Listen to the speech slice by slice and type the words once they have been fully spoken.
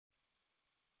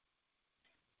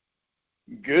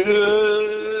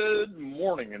Good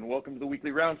morning and welcome to the weekly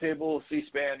roundtable.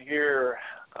 C-SPAN here.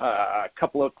 A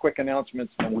couple of quick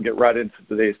announcements and then we'll get right into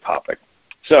today's topic.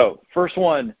 So, first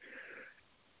one,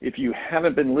 if you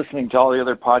haven't been listening to all the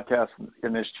other podcasts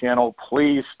in this channel,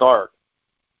 please start.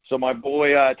 So my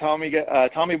boy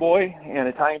Tommy Boy and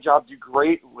Italian Job do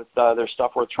great with their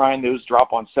stuff worth trying. Those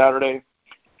drop on Saturday.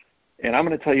 And I'm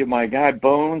going to tell you, my guy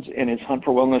Bones and his Hunt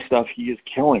for Wellness stuff, he is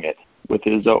killing it with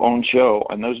his own show.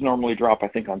 And those normally drop, I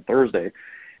think, on Thursday.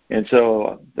 And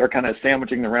so they're kind of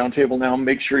sandwiching the roundtable now.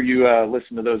 Make sure you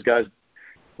listen to those guys.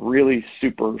 Really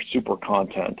super, super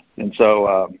content. And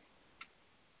so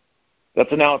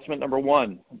that's announcement number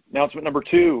one. Announcement number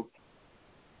two,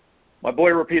 my boy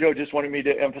Rapido just wanted me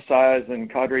to emphasize,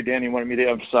 and Cadre Danny wanted me to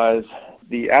emphasize,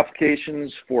 the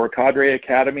applications for Cadre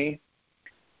Academy.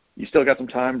 You still got some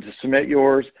time to submit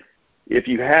yours. If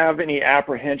you have any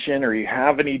apprehension or you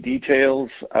have any details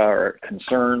or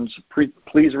concerns,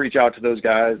 please reach out to those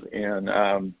guys and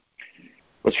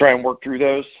let's try and work through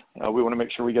those. We want to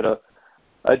make sure we get a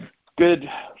good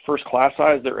first class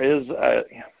size. There is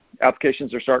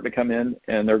applications are starting to come in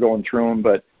and they're going through them,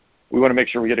 but we want to make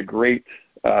sure we get a great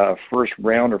first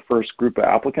round or first group of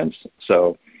applicants.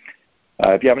 So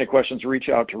if you have any questions, reach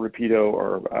out to Rapido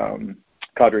or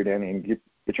Cadre Danny and get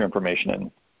your information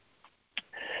in.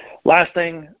 Last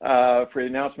thing for the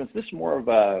announcements, this is more of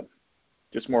a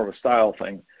style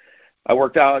thing. I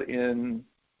worked out in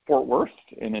Fort Worth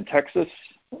and in Texas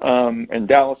and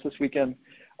Dallas this weekend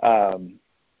or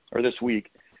this week.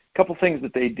 A couple things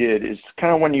that they did is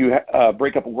kind of when you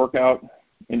break up a workout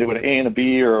into an A and a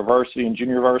B or a varsity and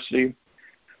junior varsity,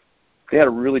 they had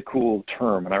a really cool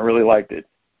term and I really liked it.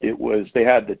 They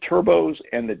had the turbos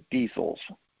and the diesels.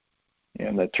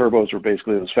 And the turbos were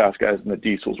basically those fast guys, and the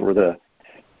diesels were the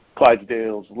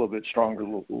Clydesdales, a little bit stronger,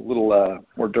 a little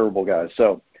more durable guys.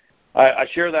 So I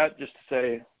share that just to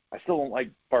say I still don't like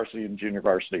varsity and junior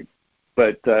varsity,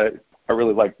 but I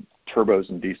really like turbos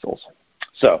and diesels.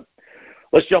 So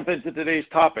let's jump into today's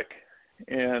topic,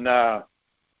 and we're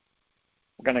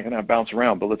going to bounce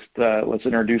around, but let's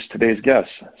introduce today's guest.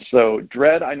 So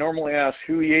Dredd, I normally ask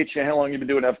who you and how long you've been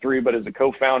doing F3, but as a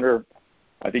co-founder,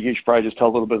 I think you should probably just tell a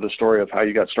little bit of the story of how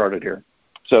you got started here.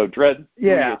 So, Dredd.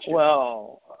 Yeah,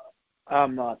 well,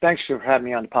 thanks for having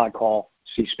me on the pod call,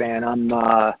 C-SPAN.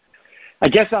 I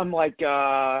guess I'm like,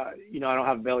 I don't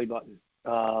have a belly button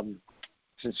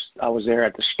since I was there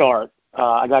at the start.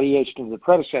 I got EH'd into the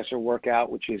predecessor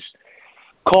workout, which is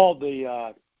called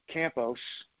the Campos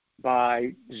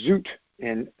by Zoot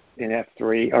in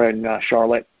F3 or in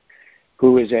Charlotte,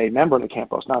 who is a member of the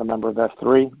Campos, not a member of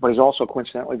F3, but is also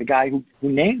coincidentally the guy who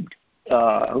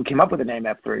who came up with the name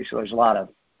F3. So there's a lot of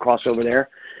crossover there.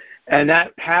 And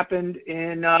that happened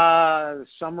in the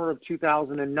summer of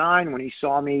 2009 when he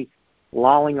saw me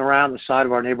lolling around the side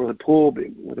of our neighborhood pool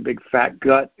with a big fat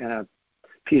gut and a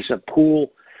piece of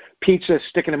pool pizza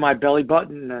sticking in my belly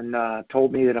button, and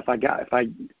told me that if I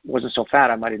wasn't so fat,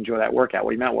 I might enjoy that workout.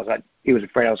 What he meant was he was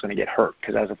afraid I was going to get hurt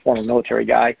because I was a former military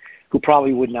guy who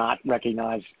probably would not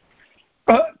recognize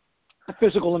the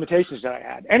physical limitations that I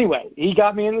had. Anyway, he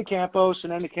got me into the Campos,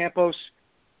 and then the Campos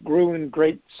grew in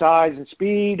great size and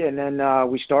speed, and then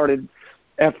we started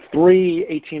F3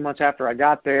 18 months after I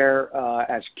got there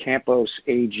as Campos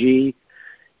AG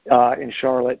in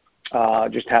Charlotte,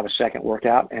 just to have a second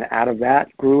workout, and out of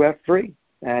that grew F3.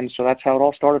 And so that's how it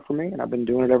all started for me, and I've been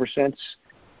doing it ever since.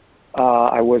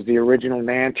 I was the original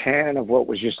Nantan of what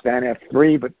was just then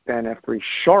F3, but then F3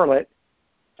 Charlotte,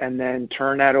 and then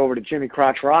turned that over to Jimmy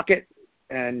Crotch Rocket,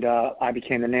 and I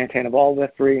became the Nantan of all of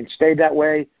F3 and stayed that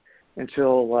way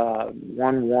until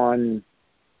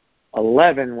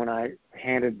 1/1/11 when I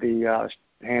handed the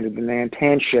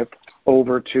Nantanship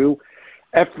over to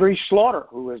F3 Slaughter,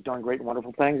 who has done great and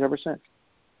wonderful things ever since.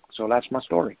 So that's my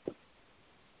story.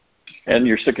 And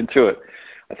you're sticking to it.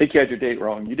 I think you had your date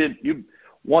wrong. You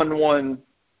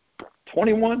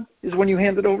 1/1/21 is when you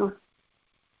handed over?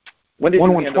 When did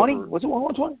you hand over? Was it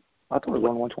 1/1/20? I thought it was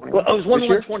 1/1/21. Well, it was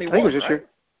 1/1/21. I think it was this year.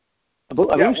 Yeah,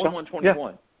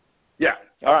 1/1/21. Yeah.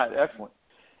 All right. Excellent.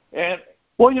 And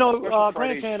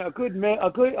Grantan, a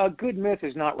good myth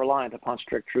is not reliant upon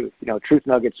strict truth. Truth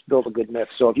nuggets build a good myth.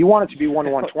 So if you want it to be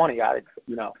 1/1/20,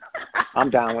 I'm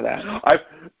down with that.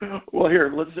 Well, here,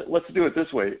 let's do it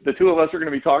this way. The two of us are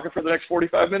going to be talking for the next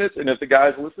 45 minutes, and if the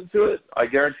guys listen to it, I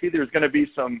guarantee there's going to be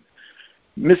some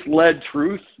misled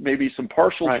truth, maybe some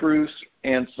partial truths,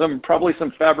 and probably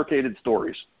some fabricated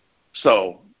stories.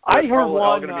 So I heard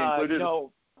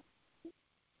one.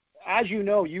 As you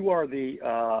know, you are the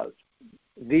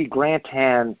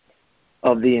Grantan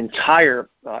of the entire,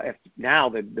 now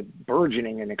the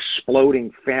burgeoning and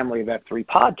exploding family of F3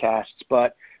 podcasts,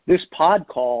 but this pod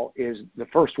call is the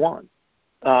first one.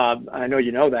 I know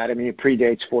you know that. I mean, it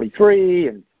predates 43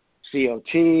 and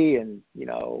COT, and, you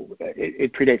know,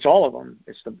 it predates all of them.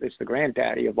 It's the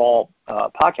granddaddy of all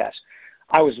podcasts.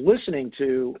 I was listening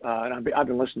to, and I've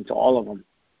been listening to all of them,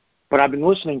 but I've been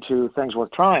listening to Things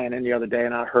Worth Trying, and the other day,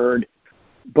 and I heard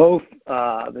both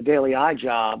the Daily Eye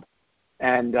Job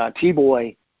and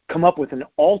T-Boy come up with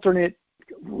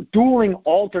dueling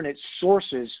alternate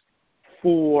sources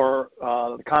for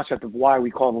the concept of why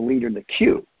we call the leader the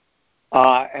Q.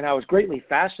 And I was greatly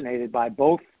fascinated by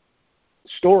both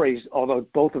stories, although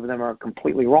both of them are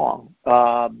completely wrong.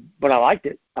 But I liked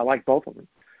it. I liked both of them.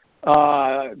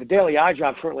 The Daily Eye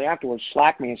Job shortly afterwards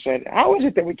slacked me and said, "How is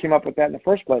it that we came up with that in the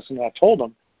first place?" And I told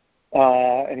him,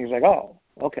 and he was like, "Oh,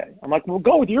 okay." I'm like, "Well,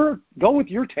 go with your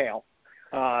tale."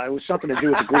 It was something to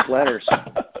do with the Greek letters.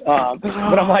 But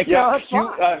I'm like, "Yeah, that's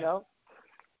fine." You know?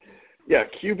 Yeah,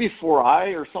 Q before I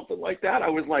or something like that. I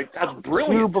was like, "That's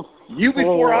brilliant." U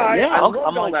before I. Yeah, I loved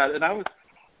all that, and I was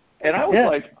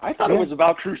like, I thought it was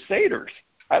about Crusaders.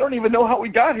 I don't even know how we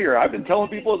got here. I've been telling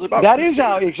people it's about. That's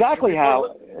exactly how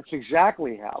it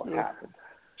happened.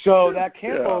 So that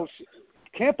Campos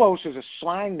is a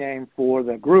slang name for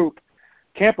the group.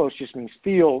 Campos just means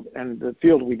field, and the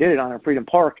field we did it on in Freedom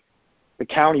Park, the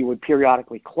county would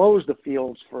periodically close the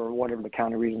fields for whatever the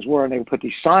county reasons were, and they would put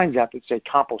these signs out that say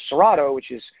Campo Cerrado,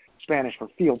 which is Spanish for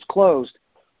fields closed.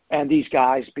 And these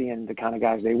guys, being the kind of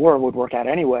guys they were, would work out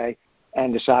anyway,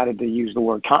 and decided to use the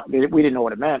word. We didn't know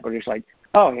what it meant, but it's like,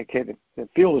 oh, okay, the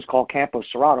field is called Campo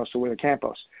Cerrado, so we're the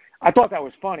Campos. I thought that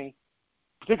was funny,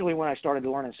 particularly when I started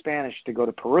learning Spanish to go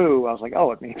to Peru. I was like,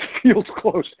 oh, it means field's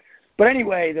closed. But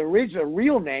anyway, the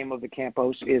real name of the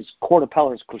Campos is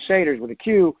Cortapellas Crusaders with a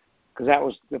Q, because that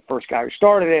was the first guy who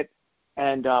started it.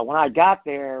 And when I got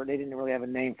there, they didn't really have a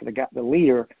name for the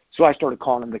leader, so I started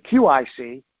calling him the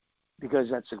QIC, because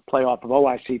that's a play off of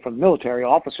OIC from the military,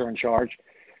 officer in charge.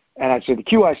 And I'd say the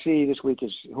QIC this week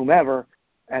is whomever,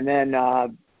 and then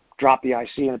drop the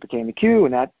IC and it became the Q,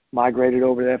 and that migrated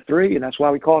over to F3, and that's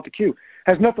why we call it the Q.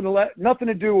 Has nothing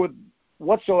to do with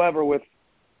whatsoever with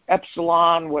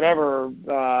Epsilon, whatever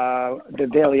the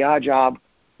Daily Eye Job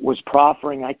was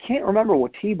proffering. I can't remember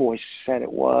what T-Boy said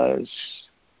it was.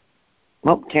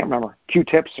 Nope, can't remember.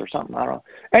 Q-tips or something. I don't know.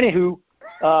 Anywho,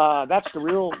 that's the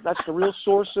real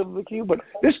source of the Q. But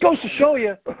this goes to show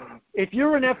you, if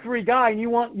you're an F3 guy and you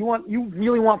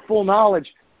really want full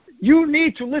knowledge, you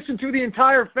need to listen to the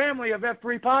entire family of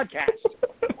F3 podcasts.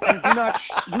 And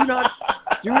do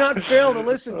not fail to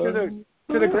listen to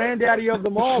the granddaddy of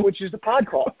them all, which is the pod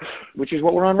call, which is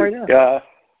what we're on right now.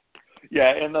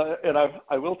 Yeah, and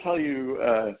I will tell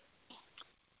you,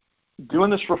 doing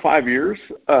this for 5 years,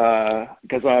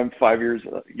 because I'm 5 years.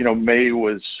 May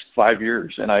was 5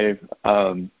 years, and I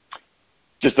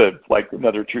just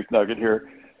another truth nugget here.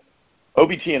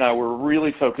 OBT and I were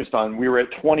really focused on. We were at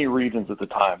 20 regions at the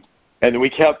time, and we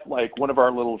kept one of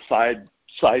our little side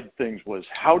things was,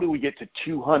 how do we get to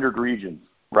 200 regions,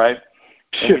 right?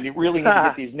 And when you really need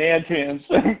to get these Nantans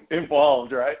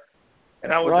involved, right?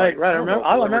 And I was right. I remember.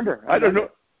 I don't know.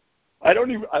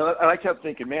 I kept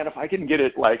thinking, man, if I can get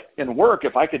it in work,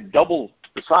 if I could double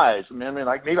the size, man,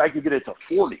 maybe I could get it to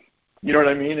 40. You know what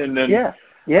I mean? And then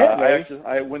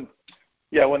when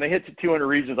they hit to 200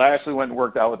 regions, I actually went and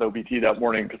worked out with OBT that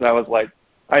morning, because I was like,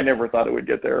 I never thought it would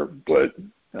get there, but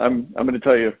I'm going to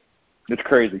tell you, it's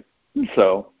crazy.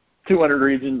 So 200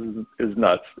 regions is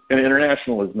nuts, and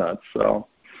international is nuts. So,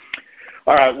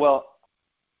 all right, well,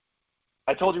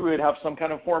 I told you we would have some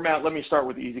kind of format. Let me start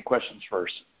with the easy questions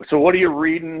first. So what are you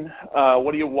reading?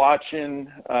 What are you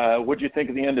watching? What do you think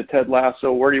of the end of Ted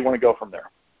Lasso? Where do you want to go from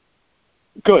there?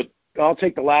 Good. I'll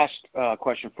take the last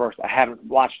question first. I haven't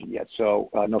watched it yet, so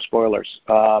no spoilers.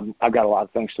 I've got a lot of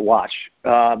things to watch.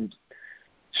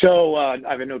 So I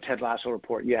have no Ted Lasso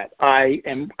report yet. I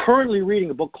am currently reading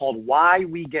a book called Why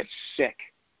We Get Sick,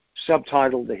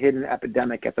 subtitled The Hidden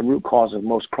Epidemic at the Root Cause of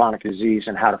Most Chronic Disease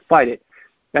and How to Fight It.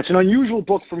 That's an unusual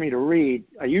book for me to read.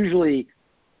 I usually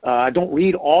don't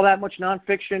read all that much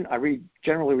nonfiction. I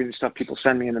generally read the stuff people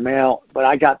send me in the mail, but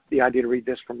I got the idea to read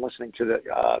this from listening to the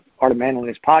Art of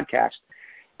Manliness podcast,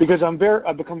 because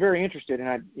I've become very interested,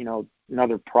 and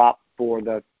another prop for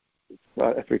the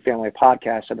F3 Family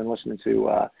podcast. I've been listening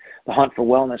to The Hunt for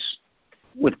Wellness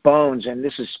with Bones, and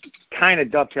this is kind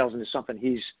of dovetails into something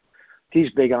he's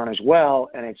big on as well,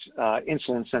 and it's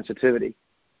insulin sensitivity.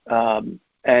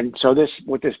 And so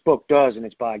what this book does, and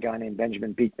it's by a guy named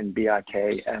Benjamin Beekman,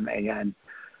 Bikman,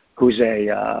 who's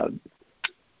a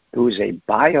who's a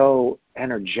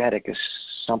bioenergetic or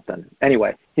something.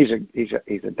 Anyway, he's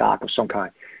a doc of some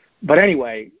kind. But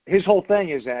anyway, his whole thing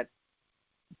is that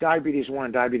diabetes 1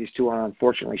 and diabetes 2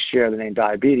 unfortunately share the name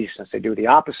diabetes, since they do the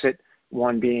opposite.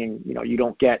 One being, you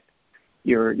don't get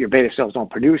your beta cells don't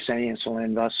produce any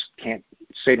insulin, thus can't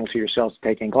signal to your cells to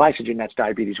take in glycogen. That's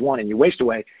diabetes 1, and you waste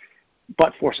away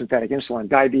but for synthetic insulin.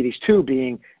 Diabetes 2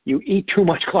 being you eat too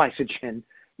much glycogen,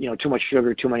 too much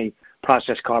sugar, too many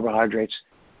processed carbohydrates,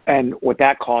 and what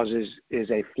that causes is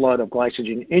a flood of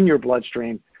glycogen in your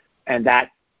bloodstream, and that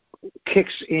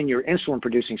kicks in your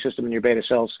insulin-producing system in your beta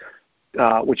cells,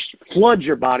 which floods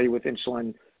your body with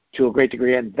insulin to a great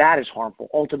degree, and that is harmful.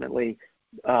 Ultimately,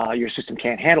 your system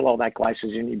can't handle all that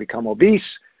glycogen. You become obese,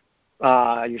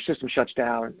 your system shuts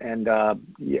down, and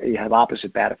you have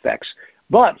opposite bad effects.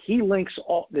 But he links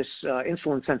all this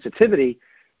insulin sensitivity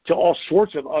to all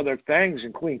sorts of other things,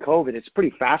 including COVID. It's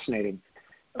pretty fascinating.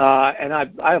 And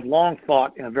I have long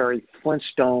thought in a very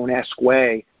Flintstone-esque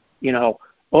way,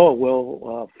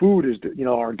 food is,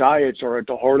 our diets are at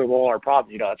the heart of all our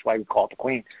problems. That's why we call it the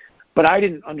Queen. But I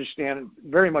didn't understand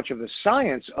very much of the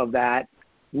science of that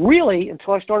really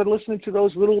until I started listening to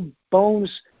those little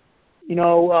bones,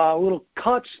 little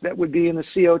cuts that would be in the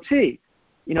COT,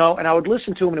 and I would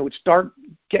listen to them and it would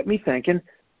get me thinking.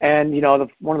 And,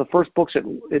 one of the first books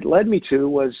it led me to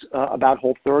was about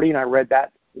Whole30, and I read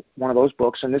one of those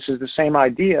books, and this is the same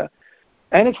idea.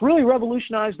 And it's really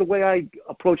revolutionized the way I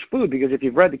approach food, because if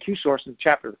you've read the Q-Source in the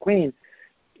chapter of the Queen,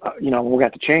 we'll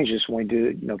have to change this when we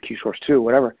do, Q-Source 2,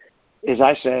 whatever, is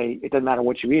I say it doesn't matter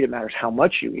what you eat, it matters how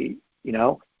much you eat,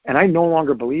 and I no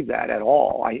longer believe that at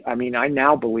all. I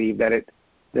now believe that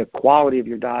the quality of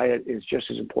your diet is just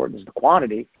as important as the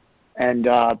quantity, and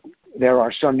there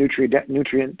are some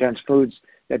nutrient-dense foods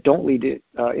that don't lead to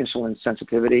insulin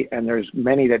sensitivity, and there's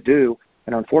many that do,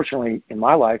 and unfortunately in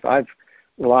my life I've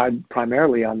relied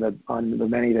primarily on the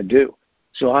many that do.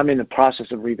 So I'm in the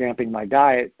process of revamping my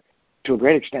diet to a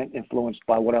great extent, influenced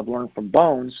by what I've learned from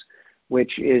Bones,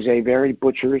 which is a very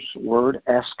butcher's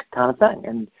word-esque kind of thing.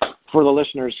 And for the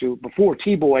listeners who, before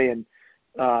T-Boy and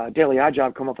Daily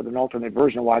iJob come up with an alternate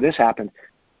version of why this happened,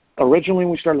 originally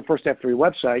when we started the first F3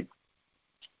 website,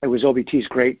 it was OBT's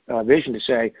great vision to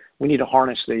say we need to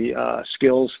harness the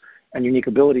skills and unique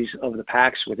abilities of the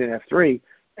PACs within F3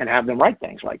 and have them write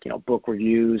things like, book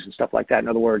reviews and stuff like that. In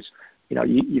other words,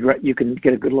 you can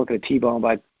get a good look at a T-bone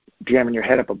by jamming your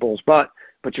head up a bull's butt,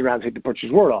 but you'd rather take the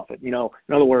butcher's word off it.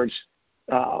 In other words,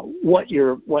 what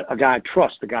a guy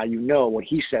trusts, the guy what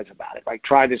he says about it. Like,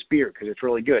 try this beer because it's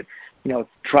really good.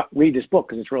 Read this book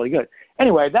because it's really good.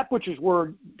 Anyway, that butcher's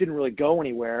word didn't really go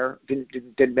anywhere.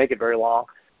 Didn't make it very long,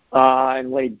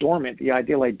 and lay dormant. The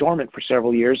idea lay dormant for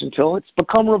several years until it's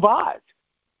become revived.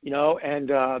 And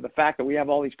the fact that we have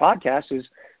all these podcasts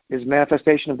is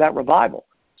manifestation of that revival.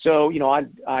 So,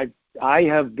 I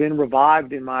have been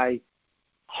revived in my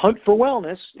hunt for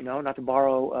wellness, not to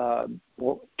borrow,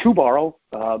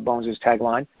 Bones'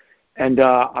 tagline. And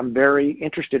I'm very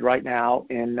interested right now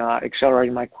in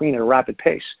accelerating my Queen at a rapid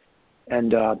pace.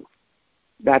 And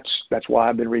that's why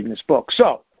I've been reading this book.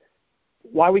 So,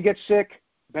 why we get sick,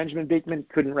 Benjamin Beekman,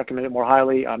 couldn't recommend it more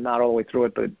highly. I'm not all the way through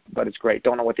it, but it's great.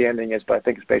 Don't know what the ending is, but I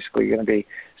think it's basically going to be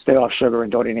stay off sugar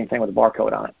and don't eat anything with a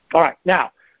barcode on it. All right,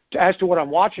 now, as to what I'm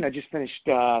watching, I just finished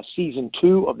season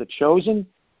 2 of The Chosen,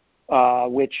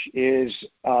 which is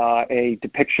a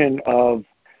depiction of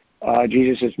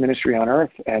Jesus' ministry on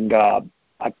earth, and I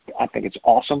think it's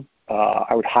awesome.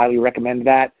 I would highly recommend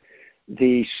that.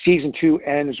 The season 2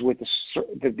 ends with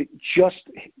just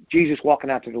Jesus walking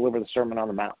out to deliver the Sermon on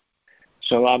the Mount.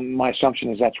 So my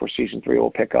assumption is that's where season 3 will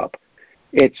pick up.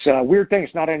 It's a weird thing.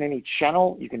 It's not on any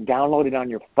channel. You can download it on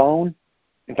your phone.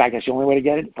 In fact, that's the only way to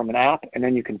get it, from an app, and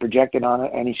then you can project it on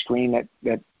any screen that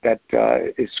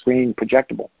is screen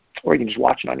projectable, or you can just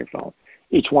watch it on your phone.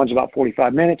 Each one's about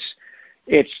 45 minutes.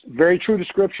 It's very true to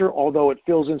Scripture, although it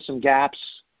fills in some gaps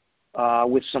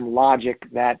with some logic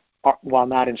that, while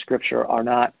not in Scripture, are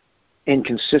not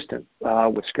inconsistent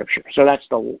with Scripture. So that's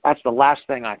the last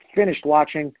thing I finished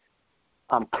watching.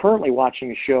 I'm currently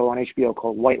watching a show on HBO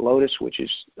called White Lotus, which is,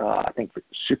 I think,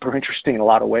 super interesting in a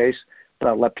lot of ways, but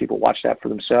I'll let people watch that for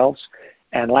themselves.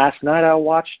 And last night I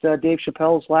watched Dave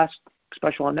Chappelle's last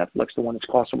special on Netflix, the one that's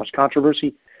caused so much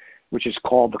controversy, which is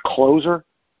called The Closer,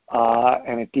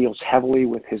 and it deals heavily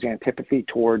with his antipathy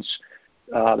towards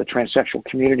the transsexual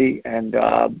community and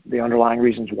the underlying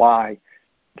reasons why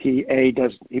he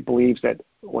believes that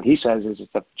what he says is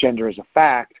that gender is a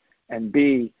fact, and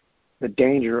B, the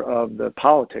danger of the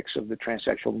politics of the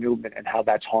transsexual movement and how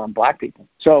that's harmed black people.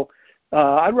 So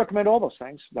I'd recommend all those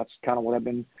things. That's kind of what I've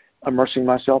been immersing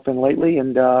myself in lately,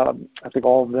 and I think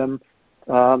all of them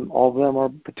are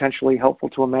potentially helpful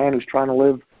to a man who's trying to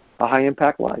live a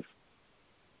high-impact life.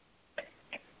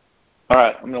 All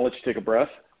right, I'm going to let you take a breath,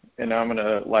 and now I'm going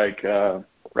to,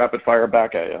 rapid fire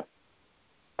back at you.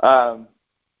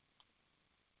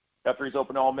 F3's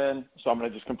open to all men, so I'm going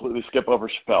to just completely skip over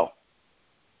Chappelle.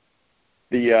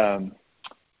 The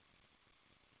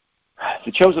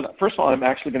chosen, first of all, I'm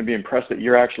actually going to be impressed that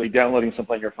you're actually downloading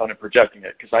something on your phone and projecting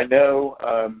it, because I know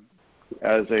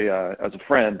as a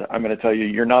friend, I'm going to tell you,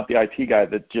 you're not the IT guy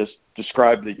that just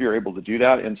described that you're able to do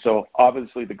that. And so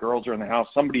obviously the girls are in the house.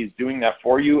 Somebody is doing that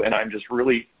for you. And I'm just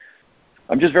very,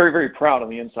 very proud on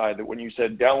the inside that when you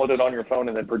said download it on your phone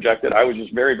and then project it, I was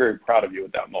just very, very proud of you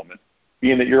at that moment.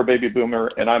 Being that you're a baby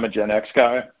boomer and I'm a Gen X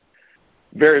guy,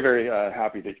 very, very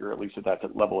happy that you're at least at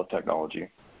that level of technology.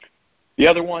 The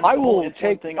other one, I will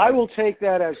take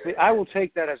that as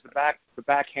the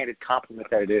backhanded compliment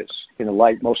that it is, in the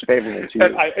light most favorable to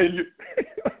you.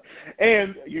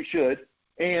 And you should.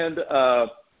 And now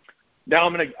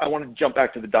I want to jump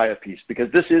back to the diet piece,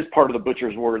 because this is part of the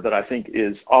butcher's word that I think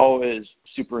is always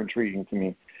super intriguing to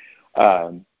me.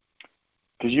 Because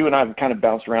you and I have kind of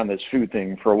bounced around this food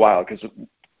thing for a while, because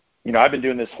I've been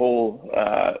doing this whole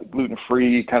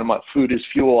gluten-free kind of my food is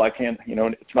fuel. I can't,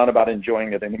 it's not about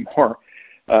enjoying it anymore.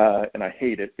 And I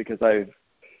hate it, because I've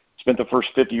spent the first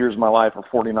 50 years of my life, or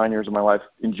 49 years of my life,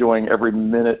 enjoying every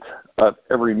minute of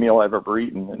every meal I've ever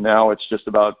eaten. And now it's just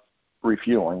about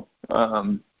refueling.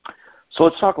 So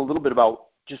let's talk a little bit about,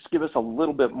 just give us a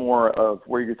little bit more of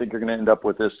where you think you're going to end up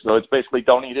with this. So it's basically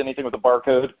don't eat anything with a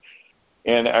barcode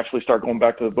and actually start going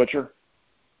back to the butcher.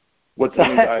 What's the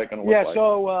new diet going to look like? Yeah,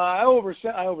 so I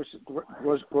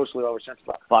grossly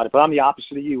oversimplified it, but I'm the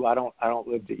opposite of you. I don't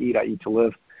live to eat. I eat to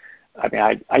live. I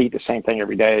mean, I eat the same thing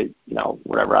every day.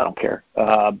 Whatever. I don't care.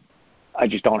 I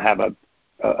just don't have I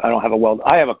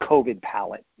have a COVID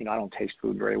palate. I don't taste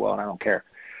food very well, and I don't care.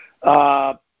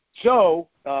 So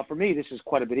for me, this is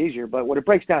quite a bit easier. But what it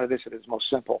breaks down to this, it is most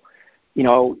simple.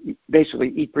 Basically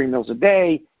eat 3 meals a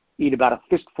day. Eat about a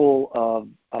fistful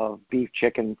of beef,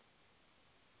 chicken.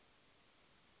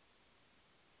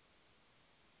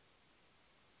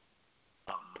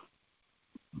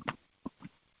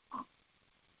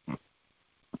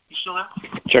 You still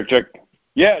there? Check.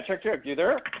 Yeah, check. You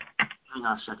there? Hang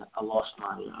on a second. I lost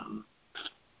my.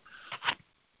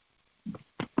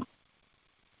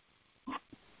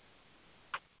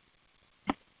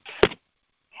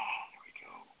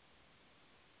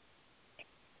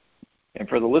 And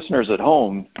for the listeners at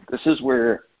home, this is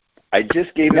where I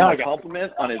just gave him a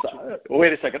compliment on his.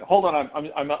 Wait a second. Hold on.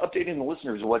 I'm updating the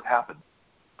listeners of what happened.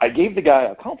 I gave the guy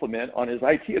a compliment on his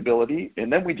IT ability,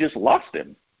 and then we just lost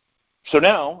him. So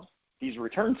now he's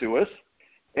returned to us,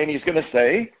 and he's going to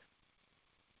say,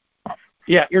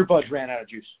 "Yeah, earbuds ran out of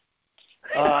juice."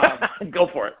 Go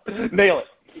for it. Nail it.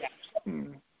 Yeah.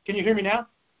 Can you hear me now?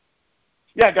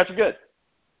 Yeah, I got you good.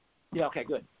 Yeah. Okay.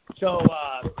 Good. So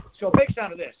it breaks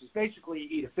down to this: is basically you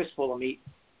eat a fistful of meat,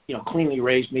 cleanly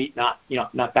raised meat, not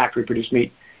factory produced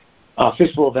meat.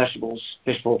 Fistful of vegetables,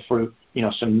 fistful of fruit,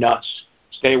 some nuts.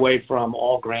 Stay away from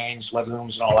all grains,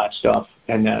 legumes, and all that stuff.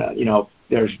 And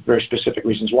there's very specific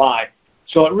reasons why.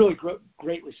 So it really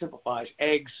greatly simplifies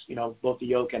eggs, both the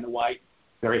yolk and the white.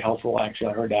 Very helpful.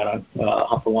 Actually, I heard that on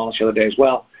Hump for Wellness the other day as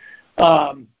well.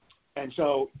 And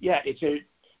so, yeah,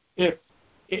 it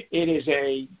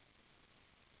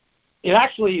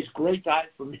actually is a great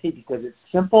diet for me because it's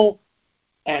simple,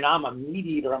 and I'm a meat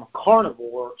eater. I'm a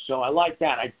carnivore, so I like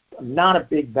that. I'm not a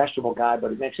big vegetable guy,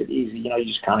 but it makes it easy. You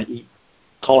just kind of eat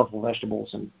colorful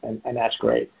vegetables, and that's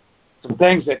great. Some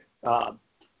things that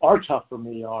are tough for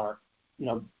me are,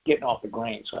 getting off the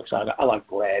grains. So I like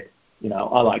bread.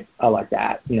 I like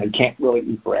that. You can't really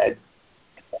eat bread.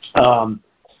 No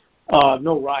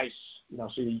rice. So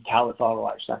you eat cauliflower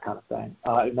rice, that kind of thing.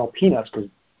 No peanuts, because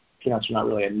peanuts are not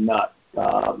really a nut.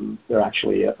 They're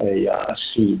actually a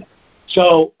seed.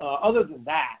 So other than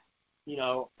that,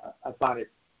 I find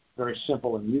it very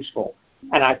simple and useful.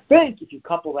 And I think if you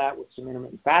couple that with some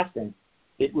intermittent fasting,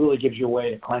 it really gives you a way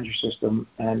to cleanse your system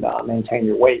and maintain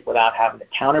your weight without having to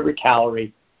count every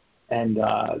calorie and,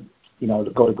 to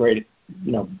go to great,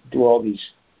 have all these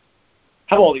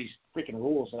freaking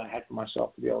rules that I had for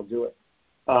myself to be able to do it.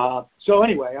 So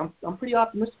anyway, I'm pretty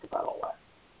optimistic about all that.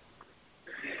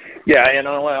 Yeah, and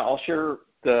I'll share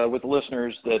with the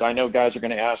listeners that I know guys are going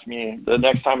to ask me the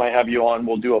next time I have you on,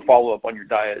 we'll do a follow-up on your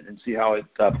diet and see how it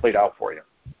played out for you.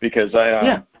 Because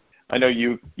I know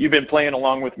you've been playing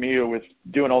along with me with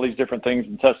doing all these different things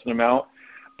and testing them out.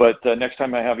 But next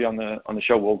time I have you on the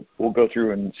show, we'll go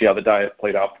through and see how the diet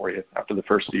played out for you after the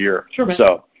first of the year. Sure, man.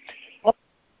 So,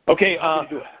 Okay.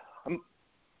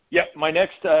 My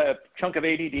next chunk of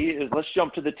ADD is let's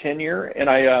jump to the 10-year, and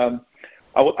I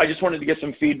just wanted to get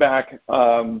some feedback,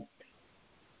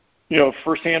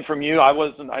 firsthand from you. I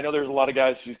know there's a lot of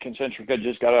guys whose Concentrica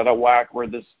just got out of whack where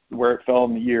it fell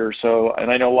in the year. So,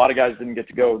 and I know a lot of guys didn't get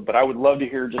to go, but I would love to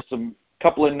hear just some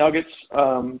couple of nuggets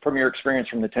from your experience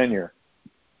from the 10-year.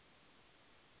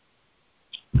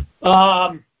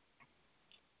 I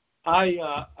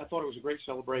thought it was a great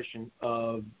celebration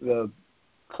of the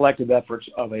collective efforts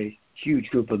of a huge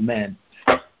group of men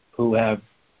who have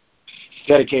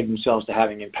dedicated themselves to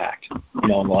having impact, in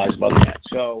the lives of other men.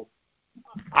 So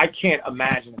I can't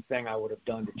imagine a thing I would have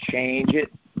done to change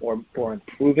it or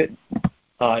improve it.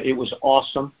 It was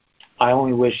awesome. I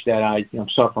only wish that I'm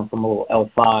suffering from a little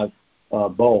L5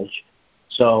 bulge.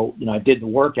 So, I did the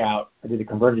workout. I did the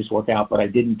convergence workout, but I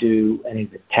didn't do any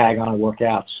of the tag-on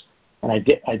workouts. And I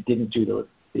didn't do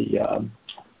the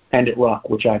End It Ruck,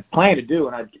 which I planned to do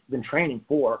and I've been training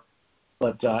for,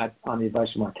 but on the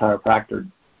advice of my chiropractor,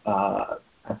 I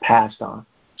passed on.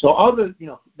 So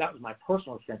that was my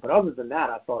personal experience. But other than that,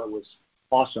 I thought it was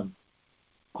awesome.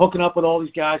 Hooking up with all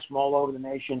these guys from all over the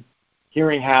nation,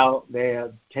 hearing how they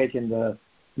have taken the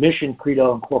mission,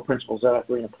 credo, and core principles of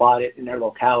F3 and applied it in their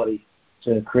locality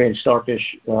to create a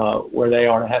starfish where they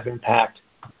are to have impact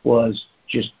was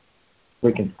just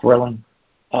freaking thrilling.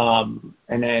 And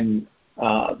then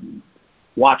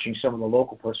watching some of the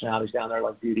local personalities down there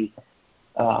like Beauty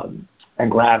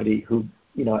and Gravity who,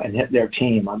 and hit their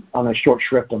team. I'm going to short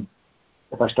shrift them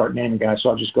if I start naming guys, so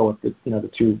I'll just go with the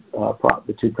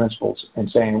two principals and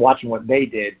saying watching what they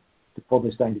did to pull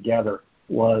this thing together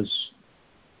was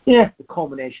the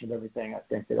culmination of everything I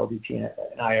think that OBT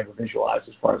and I ever visualized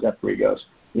as far as F3 goes.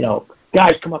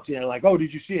 Guys come up to you and they're like, "Oh,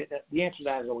 did you see it?" The answer to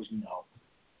that is always no.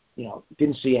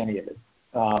 Didn't see any of it.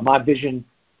 My vision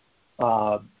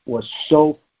was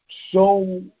so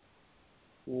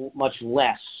much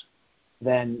less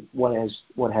than what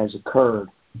has occurred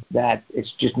that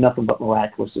it's just nothing but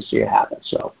miraculous to see it happen.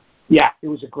 So, it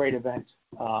was a great event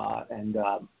and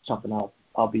something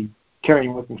I'll be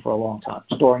carrying with me for a long time,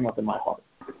 storing up in my heart.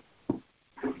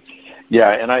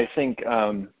 Yeah, and I think,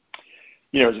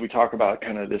 as we talk about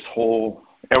kind of this whole,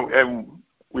 and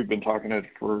we've been talking it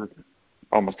for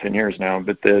almost 10 years now,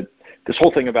 but this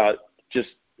whole thing about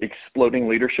just exploding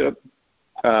leadership,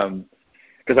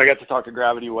 because I got to talk to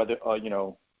Gravity, the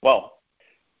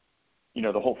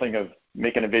whole thing of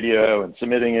making a video and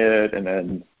submitting it and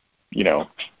then,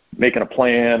 making a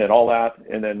plan and all that,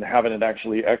 and then having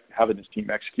his team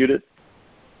execute it.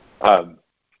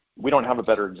 We don't have a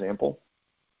better example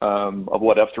of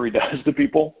what F3 does to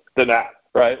people than that,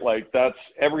 right? Like that's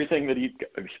everything that a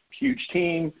huge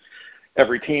team.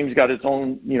 Every team's got its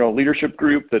own, leadership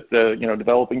group that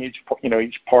developing each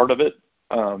part of it.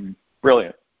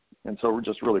 Brilliant. And so we're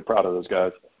just really proud of those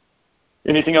guys.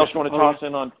 Anything else you want to toss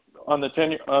in on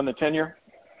the tenure?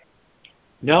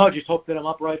 No, I just hope that I'm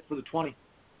upright for the 20.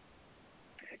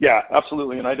 Yeah,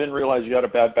 absolutely. And I didn't realize you had a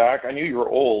bad back. I knew you were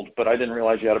old, but I didn't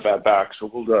realize you had a bad back.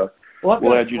 So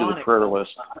we'll add you to the prayer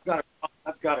list.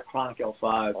 I've got a chronic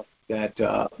L5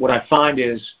 that what I find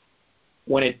is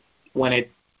when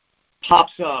it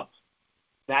pops up,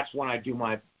 that's when I do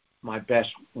my best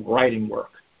writing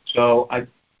work. So I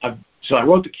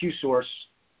wrote the Q source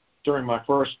during my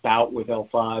first bout with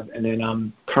L5, and then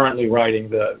I'm currently writing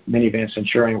the Minivan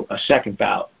Centurion, a second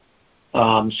bout.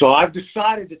 So I've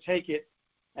decided to take it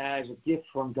as a gift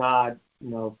from God,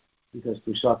 because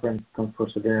through suffering comes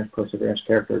perseverance,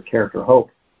 character, hope.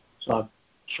 So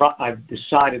I've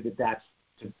decided that that's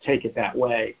to take it that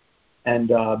way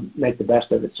and make the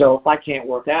best of it. So if I can't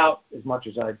work out as much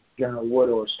as I generally would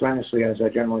or as strenuously as I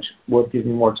generally would, give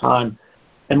me more time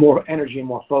and more energy and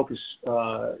more focus,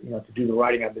 to do the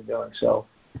writing I've been doing. So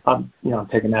I'm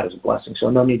taking that as a blessing. So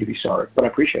no need to be sorry, but I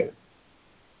appreciate it.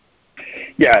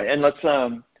 Yeah, and let's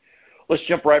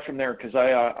jump right from there because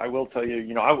I will tell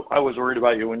you, I was worried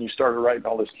about you when you started writing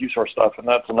all this Q-Source stuff, and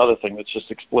that's another thing that's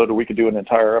just exploded. We could do an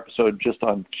entire episode just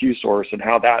on Q-Source and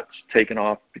how that's taken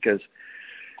off because,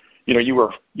 you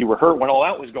were hurt when all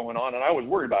that was going on, and I was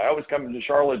worried about it. I was coming to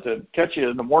Charlotte to catch you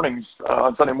in the mornings,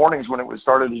 on Sunday mornings when it was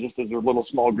started just as a little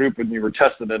small group and you were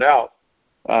testing it out.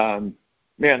 Man,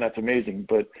 that's amazing.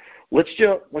 But let's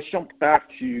jump back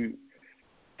to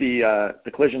the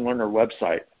Collision Learner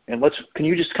website. And can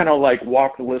you just kind of like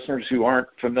walk the listeners who aren't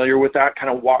familiar with that,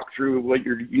 kind of walk through what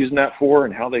you're using that for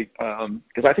and how they,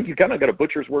 because I think you kind of got a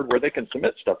butcher's word where they can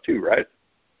submit stuff too, right?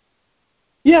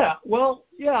 Yeah, well,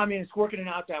 I mean, it's working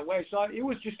out that way. So it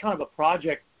was just kind of a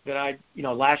project that I,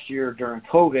 last year during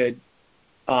COVID,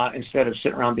 instead of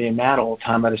sitting around being mad all the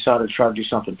time, I decided to try to do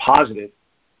something positive.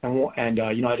 and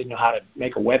I didn't know how to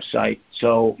make a website.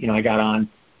 So, I got on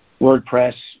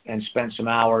WordPress and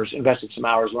invested some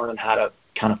hours learning how to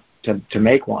kind of to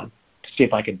make one, to see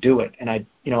if I could do it. And I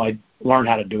learned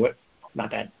how to do it. Not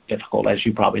that difficult, as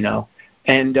you probably know.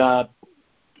 And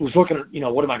was looking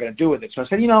at, what am I going to do with it? So I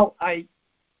said,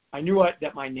 I knew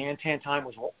that my Nantan time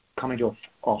was coming to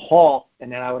a halt,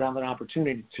 and then I would have an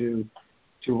opportunity to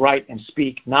write and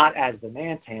speak not as the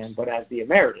Nantan, but as the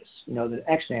emeritus, the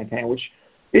ex-Nantan, which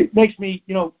it makes me,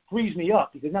 frees me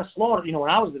up, because now Slaughter, when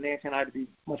I was the Nantan, I had to be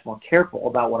much more careful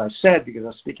about what I said because I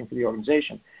was speaking for the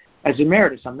organization. As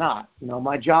emeritus, I'm not.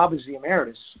 My job as the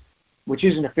emeritus, which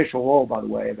is an official role, by the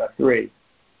way, I've got 3,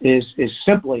 is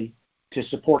simply to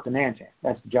support the Nantan.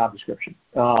 That's the job description,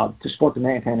 to support the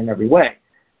Nantan in every way.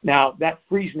 Now, that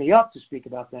frees me up to speak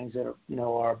about things that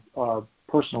are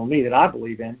personal to me that I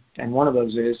believe in, and one of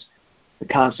those is the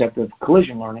concept of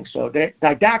collision learning. So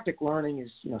didactic learning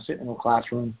is, sitting in a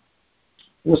classroom,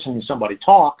 listening to somebody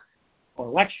talk or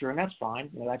lecture, and that's fine.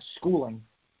 That's schooling,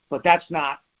 but that's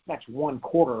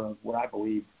 1/4 of what I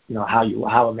believe,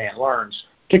 how a man learns,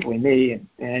 particularly me and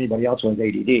anybody else who has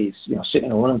ADDs. Sitting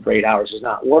in a room for 8 hours does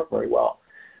not work very well.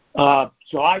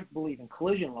 So I believe in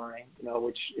collision learning,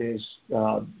 which is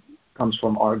comes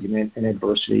from argument and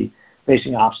adversity,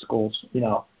 facing obstacles,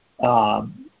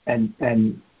 and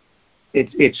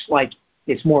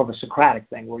it's more of a Socratic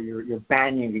thing where you're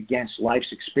banging against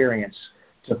life's experience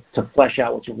to flesh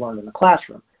out what you've learned in the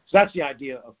classroom. So that's the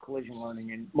idea of collision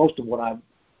learning, and most of what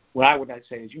I would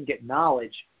say is you can get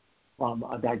knowledge from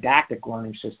a didactic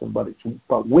learning system,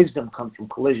 but wisdom comes from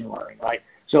collision learning, right?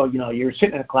 So you're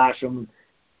sitting in a classroom,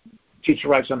 teacher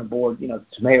writes on the board,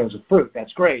 tomatoes are fruit.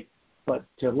 That's great. But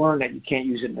to learn that you can't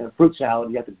use it in a fruit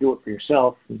salad, you have to do it for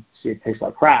yourself and see it tastes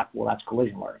like crap. Well, that's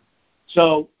collision learning.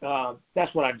 So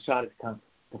that's what I decided to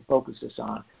focus this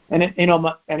on. And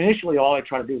initially, all I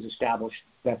tried to do was establish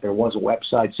that there was a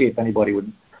website, see if anybody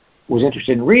was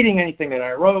interested in reading anything that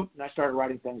I wrote. And I started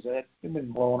writing things that had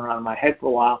been rolling around in my head for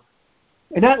a while.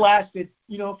 And that lasted,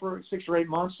 for 6 or 8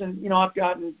 months. And I've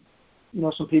gotten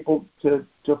some people to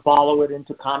follow it and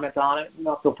to comment on it.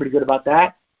 I feel pretty good about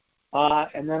that.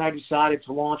 And then I decided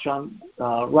to launch on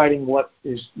writing what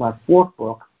is my 4th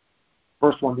book.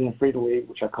 First one being Free to Lead,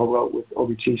 which I co-wrote with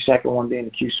OBT. Second one being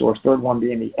the Q Source. Third one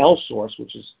being the L Source,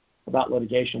 which is about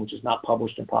litigation, which is not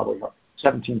published, and probably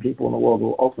 17 people in the world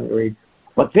will ultimately read.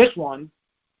 But this one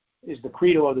is the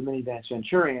credo of the Minivan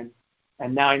Centurion,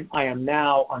 and now I am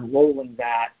now unrolling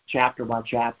that chapter by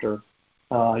chapter,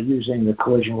 using the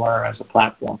Collision Learner as a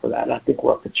platform for that. I think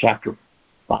we're up to chapter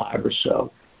 5 or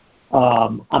so.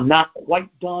 I'm not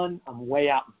quite done. I'm way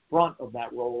out in front of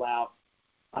that rollout.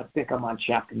 I think I'm on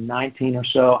chapter 19 or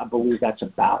so. I believe that's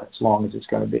about as long as it's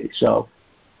going to be. So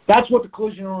that's what the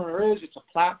Collision Learner is. It's a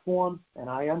platform, and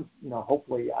I am,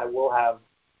 hopefully I will have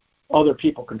other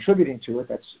people contributing to it.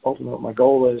 That's ultimately what my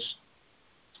goal is,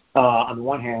 on the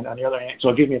one hand. On the other hand, so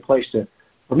it'll give me a place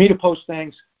for me to post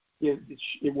things.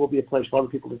 It will be a place for other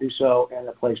people to do so, and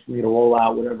a place for me to roll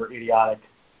out whatever idiotic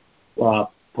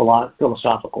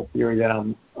philosophical theory that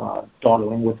I'm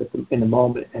dawdling with in the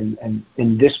moment, and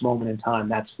in this moment in time,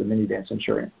 that's the Minivan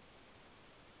Centurion.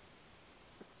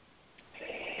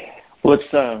 Well,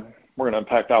 we're going to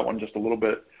unpack that one just a little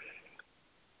bit.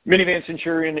 Minivan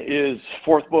Centurion is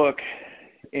 4th book,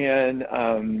 and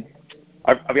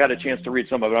I've got a chance to read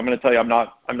some of it. I'm going to tell you I'm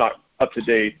not up to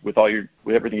date with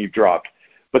with everything you've dropped,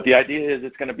 but the idea is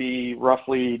it's going to be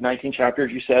roughly 19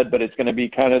 chapters, you said, but it's going to be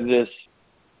kind of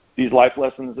these life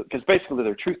lessons, because basically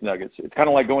they're truth nuggets. It's kind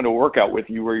of like going to a workout with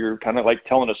you where you're kind of like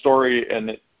telling a story,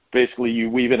 and basically you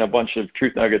weave in a bunch of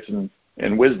truth nuggets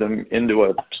and wisdom into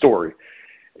a story.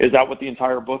 Is that what the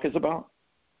entire book is about?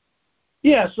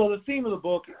 Yeah, so the theme of the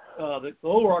book, the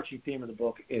overarching theme of the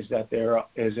book is that there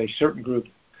is a certain group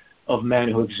of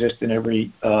men who exist in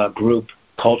every group,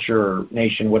 culture,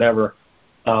 nation, whatever,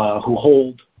 who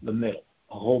hold the middle,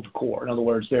 who hold the core. In other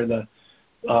words, they're the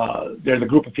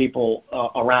group of people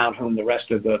around whom the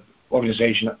rest of the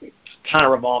organization kind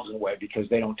of revolves in a way, because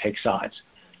they don't take sides.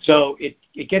 So it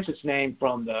gets its name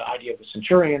from the idea of the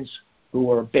centurions, who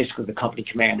were basically the company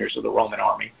commanders of the Roman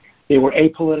army. They were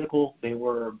apolitical. They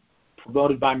were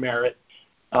promoted by merit,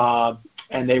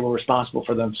 and they were responsible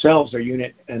for themselves, their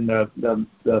unit, and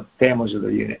the families of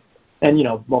their unit. And,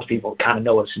 most people kind of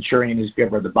know what a centurion is. If you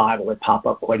ever read the Bible, they pop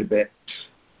up quite a bit.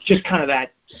 It's just kind of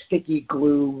that sticky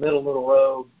glue, middle of the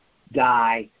road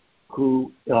guy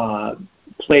who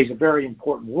plays a very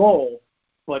important role,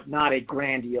 but not a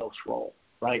grandiose role,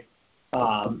 right?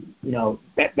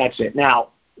 That's it. Now,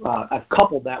 I've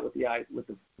coupled that with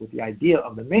the idea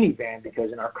of the minivan,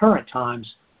 because in our current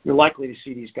times, you're likely to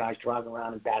see these guys driving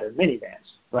around in battered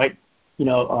minivans, right?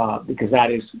 Because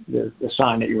that is the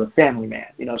sign that you're a family man.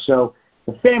 So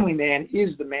the family man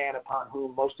is the man upon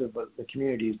whom most of the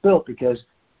community is built, because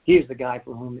he is the guy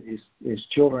for whom his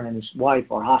children and his wife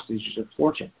are hostages of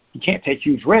fortune. He can't take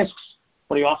huge risks,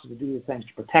 but he also has to do the things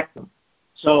to protect them.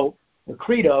 So the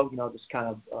credo, this kind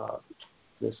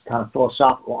of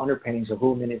philosophical underpinnings of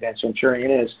who a Minivan Centurion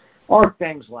is, are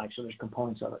things like, so there's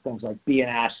components of it, things like be an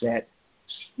asset,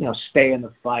 stay in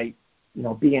the fight,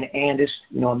 be an andist,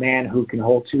 a man who can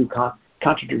hold two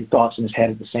contradictory thoughts in his head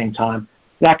at the same time,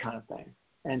 that kind of thing.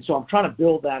 And so I'm trying to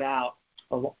build that out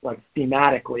like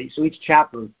thematically. So each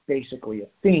chapter is basically a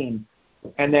theme,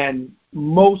 and then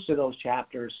most of those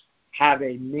chapters have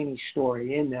a mini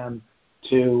story in them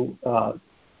to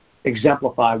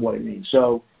exemplify what it means.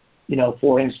 So,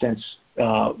 for instance,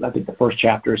 I think the first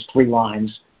chapter is 3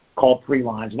 lines, called 3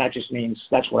 lines, and that just means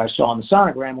that's what I saw in the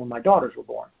sonogram when my daughters were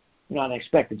born. And I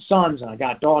expected sons, and I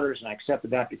got daughters, and I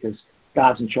accepted that because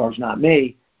God's in charge, not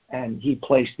me, and he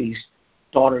placed these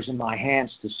daughters in my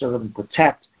hands to serve and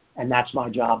protect, and that's my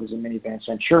job as a Minivan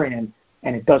Centurion,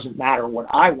 and it doesn't matter what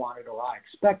I wanted or I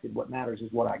expected. What matters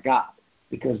is what I got,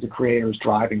 because the Creator is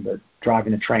driving the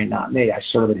train, not me. I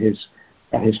serve at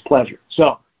his pleasure.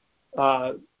 So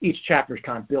each chapter is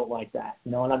kind of built like that,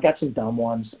 and I've got some dumb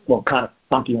ones, kind of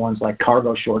funky ones like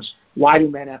cargo shorts. Why do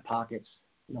men have pockets?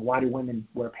 Why do women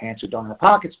wear pants that don't have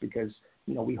pockets? Because,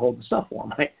 we hold the stuff for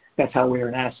them, right? That's how we're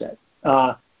an asset.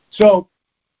 So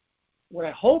what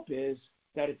I hope is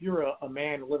that if you're a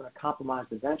man living a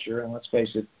compromised adventure, and let's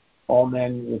face it, all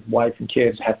men with wife and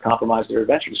kids have compromised their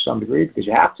adventure to some degree because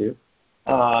you have to.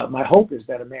 My hope is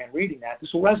that a man reading that,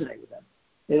 this will resonate with him.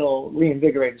 It'll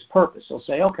reinvigorate his purpose. He'll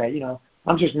say, okay,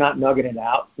 I'm just not nugging it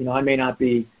out.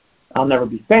 I'll never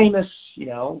be famous,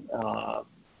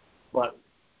 but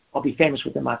I'll be famous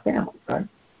within my family, right?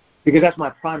 Because that's my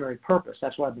primary purpose.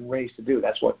 That's what I've been raised to do.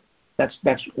 That's what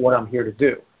I'm here to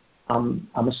do. I'm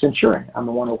a centurion. I'm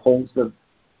the one who holds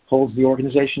the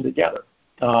organization together.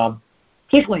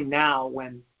 Particularly now,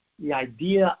 when the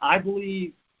idea, I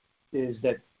believe, is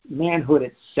that manhood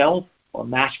itself or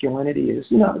masculinity is,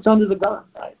 it's under the gun,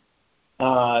 right?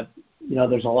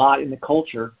 There's a lot in the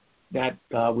culture that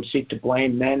would seek to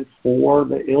blame men for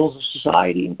the ills of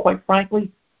society, and quite frankly,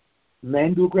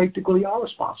 men to a great degree are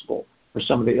responsible for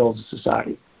some of the ills of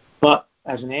society. But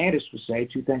as an andist would say,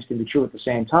 2 things can be true at the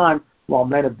same time. While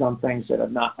men have done things that are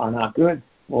not good,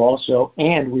 we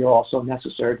are also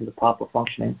necessary to the proper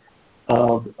functioning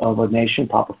of a nation,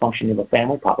 proper functioning of a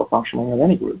family, proper functioning of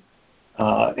any group.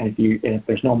 And if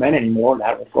there's no men anymore,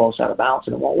 that will throw us out of balance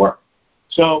and it won't work.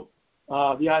 So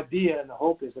the idea and the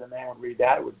hope is that a man would read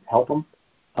that. It would help him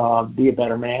be a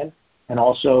better man, and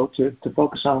also to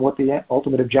focus on what the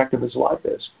ultimate objective of his life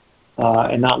is,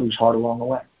 and not lose heart along the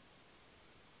way.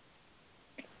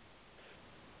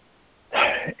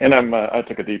 And I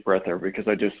took a deep breath there, because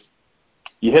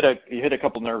you hit a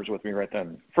couple nerves with me right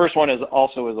then. First one is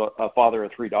also as a father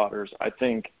of 3 daughters. I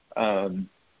think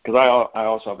because I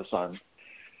also have a son.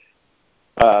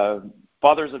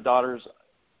 Fathers of daughters,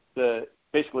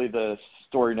 basically the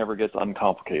story never gets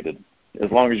uncomplicated.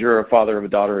 As long as you're a father of a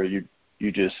daughter, you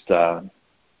just I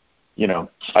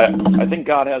think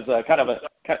God has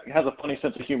a funny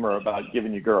sense of humor about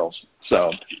giving you girls.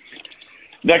 So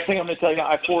next thing I'm going to tell you,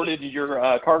 I forwarded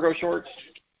your cargo shorts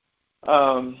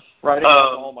right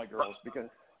out to all my girls, because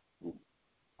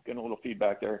getting a little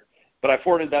feedback there. But I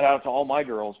forwarded that out to all my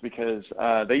girls because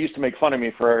they used to make fun of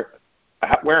me for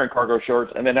wearing cargo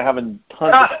shorts and then having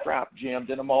tons of strap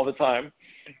jammed in them all the time.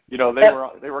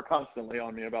 They were constantly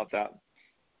on me about that.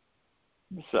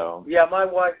 So yeah, my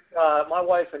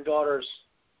wife and daughters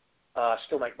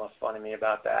still make fun of me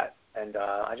about that, and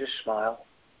I just smile.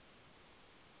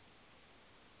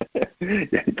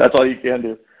 That's all you can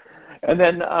do. And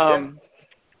then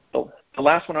the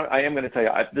last one I am going to tell you,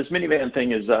 this minivan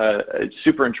thing is it's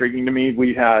super intriguing to me.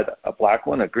 We had a black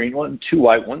one, a green one, 2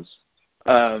 white ones,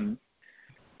 because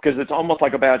it's almost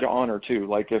like a badge of honor too.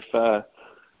 Like if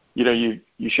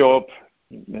you show up,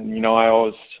 and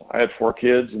I had 4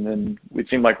 kids, and then it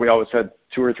seemed like we always had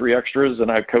 2 or 3 extras, and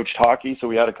I coached hockey, so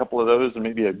we had a couple of those, and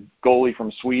maybe a goalie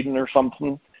from Sweden or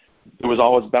something. It was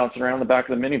always bouncing around the back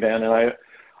of the minivan, and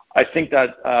I think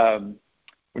that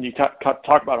when you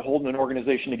talk about holding an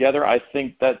organization together, I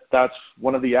think that that's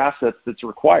one of the assets that's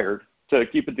required to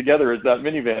keep it together, is that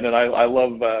minivan. And I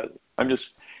love,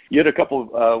 you had a couple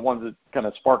of ones that kind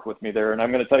of sparked with me there. And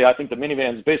I'm going to tell you, I think the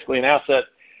minivan is basically an asset,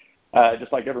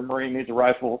 just like every Marine needs a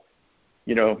rifle,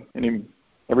 every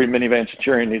Minivan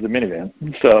Centurion needs a minivan.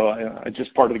 So it's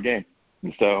just part of the game.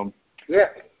 So yeah.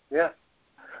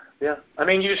 Yeah. I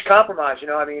mean, you just compromise, you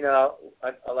know. I mean,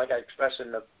 like I express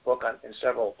in the book in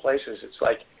several places, it's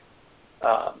like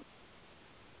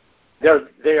they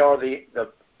are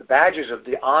the badges of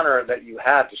the honor that you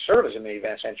have to serve as a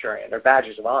Minivan Centurion. They're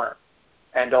badges of honor.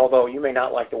 And although you may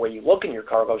not like the way you look in your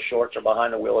cargo shorts or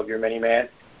behind the wheel of your minivan,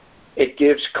 it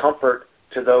gives comfort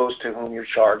to those to whom you're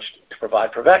charged to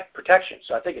provide protection.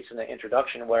 So I think it's in the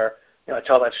introduction where, I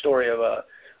tell that story of a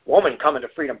woman coming to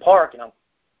Freedom Park, and I'm,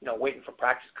 waiting for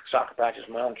soccer practice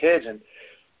with my own kids, and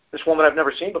this woman I've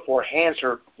never seen before hands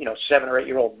her, 7 or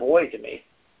 8-year-old boy to me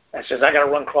and says, I got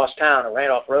to run across town or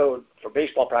ran off road for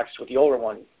baseball practice with the older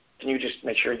one. Can you just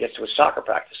make sure he gets to his soccer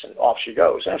practice? And off she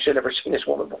goes. And I've never seen this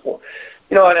woman before.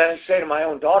 And I say to my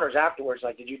own daughters afterwards,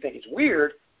 like, did you think it's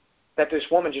weird that this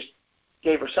woman just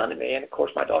gave her son to me? And, of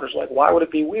course, my daughter's like, why would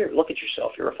it be weird? Look at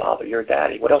yourself. You're a father. You're a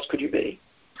daddy. What else could you be?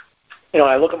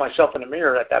 I look at myself in the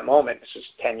mirror at that moment. This is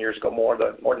 10 years ago, more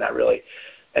than that, really.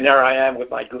 And there I am with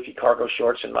my goofy cargo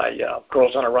shorts and my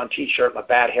Girls on a Run T-shirt, my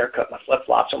bad haircut, my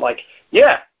flip-flops. I'm like,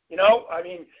 yeah, I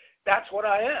mean, that's what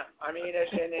I am. I mean,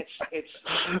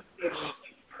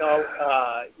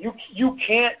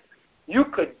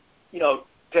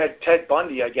 Ted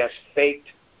Bundy, I guess, faked,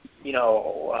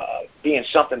 being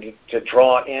something to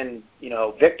draw in,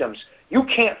 victims. You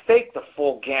can't fake the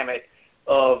full gamut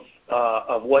of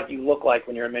what you look like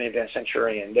when you're a Minivan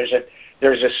Centurion.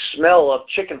 There's a smell of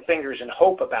chicken fingers and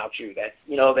hope about you that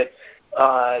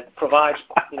provides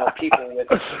people with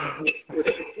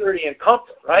security and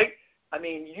comfort, right? I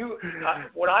mean,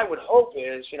 what I would hope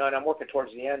is, and I'm working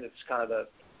towards the end, it's kind of the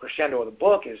crescendo of the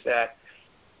book, is that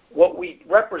what we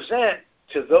represent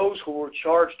to those who we're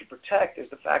charged to protect is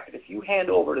the fact that if you hand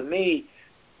over to me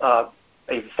a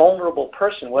vulnerable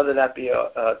person, whether that be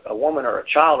a woman or a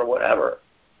child or whatever,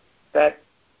 that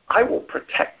I will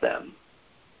protect them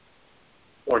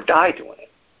or die doing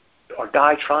it or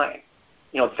die trying.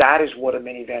 That is what a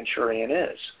Minivan Centurion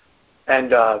is.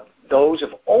 And those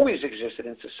have always existed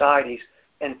in societies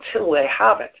until they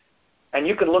haven't. And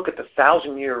you can look at the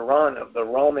 1,000-year run of the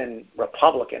Roman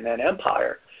Republic and then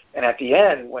Empire, and at the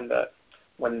end, when the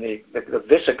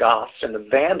Visigoths and the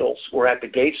Vandals were at the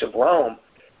gates of Rome,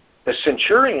 the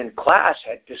centurion class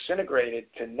had disintegrated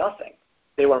to nothing.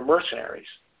 They were mercenaries.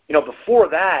 Before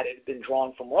that, it had been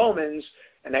drawn from Romans,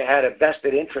 and they had a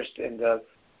vested interest in the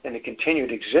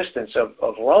continued existence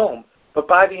of Rome. But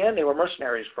by the end, they were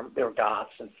mercenaries. They were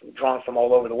Goths and drawn from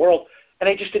all over the world, and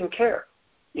they just didn't care.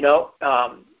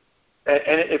 And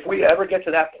if we ever get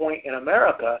to that point in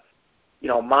America,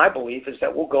 my belief is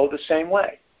that we'll go the same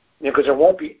way, because there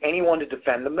won't be anyone to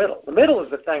defend the middle. The middle is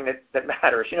the thing that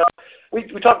matters. We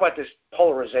talk about this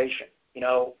polarization,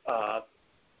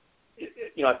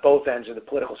 at both ends of the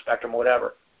political spectrum or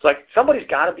whatever. It's like somebody's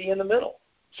got to be in the middle.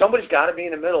 Somebody's got to be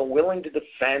in the middle, willing to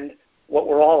defend what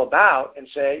we're all about and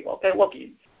say, okay, look,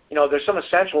 there's some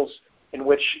essentials in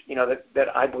which,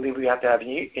 that I believe we have to have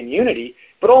in unity,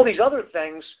 but all these other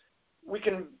things we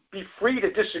can be free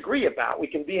to disagree about. We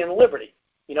can be in liberty,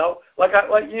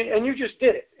 and you just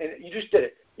did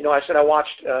it. I said I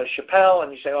watched Chappelle,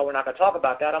 and you say, oh, we're not going to talk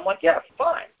about that. I'm like, yeah,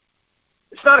 fine.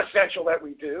 It's not essential that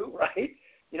we do, right?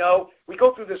 We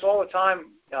go through this all the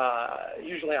time,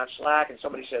 usually on Slack, and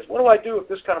somebody says, what do I do if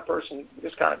this kind of person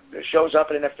shows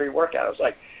up in an F3 workout? I was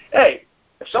like, hey,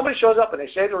 if somebody shows up and they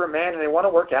say they're a man and they want to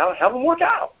work out, have them work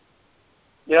out.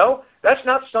 That's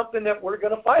not something that we're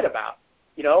going to fight about,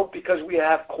 because we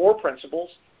have core principles.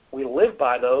 We live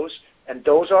by those, and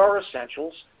those are our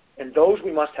essentials, and those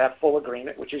we must have full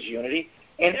agreement, which is unity.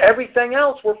 And everything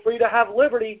else, we're free to have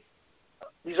liberty.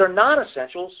 These are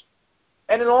non-essentials.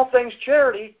 And in all things,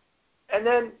 charity. And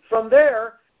then from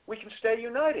there, we can stay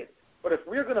united. But if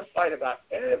we're going to fight about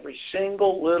every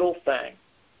single little thing,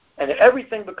 and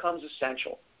everything becomes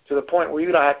essential to the point where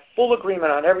you have full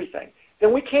agreement on everything,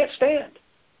 then we can't stand.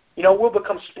 We'll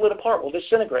become split apart. We'll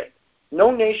disintegrate. No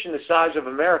nation the size of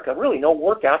America, really no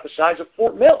workout the size of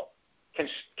Fort Mill, can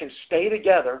stay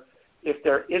together if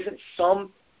there isn't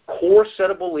some core set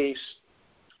of beliefs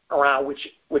around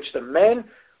which the men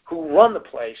who run the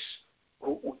place,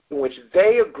 in which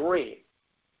they agree,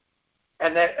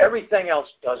 and then everything else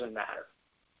doesn't matter.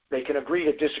 They can agree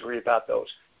to disagree about those.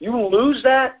 You lose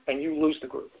that, and you lose the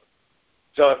group.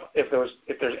 So if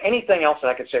there's anything else that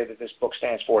I could say that this book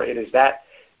stands for, it is that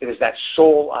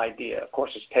sole idea. Of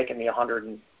course, it's taken me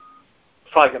probably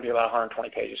going to be about 120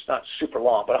 pages. It's not super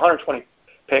long, but 120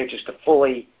 pages to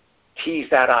fully tease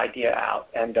that idea out.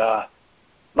 And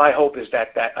my hope is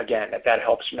that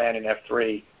helps men in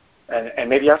F3 and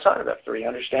maybe outside of F3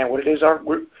 understand what it is that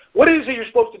you're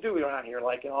supposed to do around here,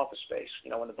 like in Office Space,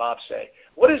 when the Bobs say,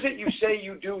 what is it you say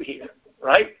you do here,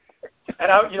 right?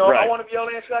 And I Right. want to be able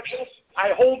to answer that question.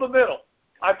 I hold the middle.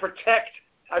 I protect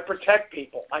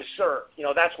people. I serve.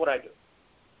 That's what I do.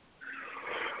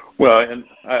 Well, and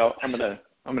I'm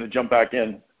gonna jump back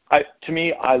in. To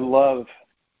me, I love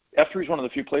F3 is one of the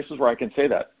few places where I can say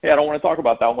that. Hey, I don't want to talk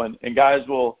about that one, and guys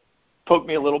will poke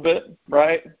me a little bit,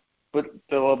 right? But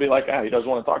they'll be like, he doesn't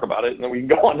want to talk about it, and then we can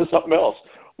go on to something else.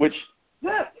 Which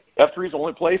F3 is the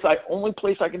only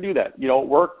place I can do that. At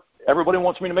work, everybody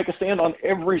wants me to make a stand on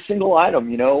every single item.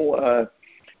 To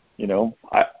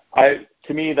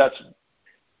me,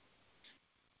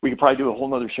 we could probably do a whole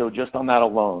nother show just on that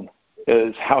alone.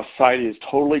 Is how society is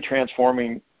totally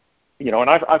transforming. And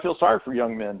I feel sorry for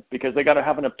young men because they got to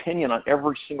have an opinion on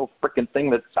every single freaking thing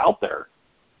that's out there.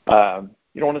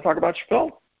 You don't want to talk about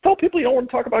Chappelle? Tell people you don't want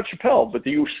to talk about Chappelle, but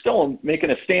you're still making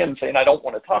a stand saying I don't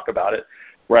want to talk about it.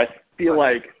 Where I feel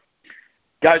like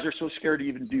guys are so scared to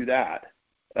even do that.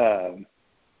 Well,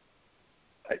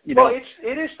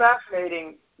 it is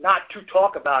fascinating not to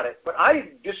talk about it, but I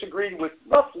disagreed with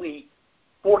roughly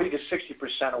 40 to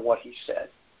 60% of what he said,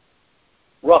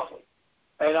 roughly,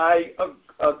 and I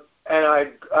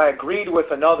agreed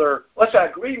with another. Let's say I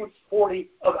agreed with 40.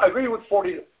 I agreed with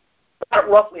 40,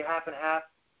 roughly half and half,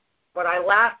 but I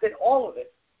laughed at all of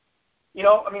it.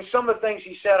 Some of the things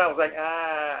he said, I was like,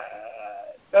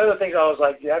 Other things I was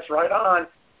like, yeah, that's right on,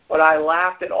 but I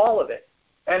laughed at all of it.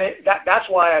 And that's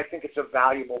why I think it's a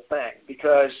valuable thing,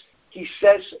 because he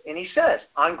says,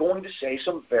 I'm going to say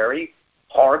some very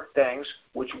hard things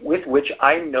with which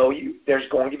I know there's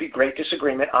going to be great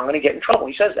disagreement. I'm going to get in trouble.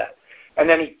 He says that. And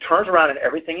then he turns around and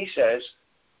everything he says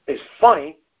is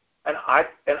funny and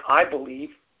I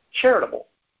believe charitable,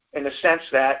 in the sense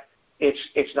that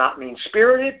it's not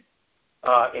mean-spirited.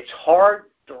 It's hard,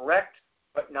 direct,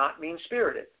 but not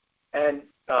mean-spirited. And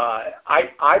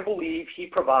I believe he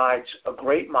provides a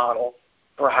great model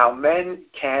for how men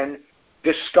can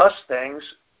discuss things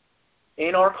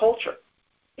in our culture,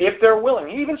 if they're willing.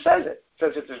 He even says it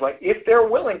this way: if they're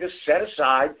willing to set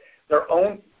aside their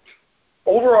own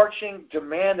overarching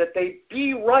demand that they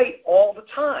be right all the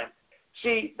time.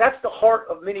 See, that's the heart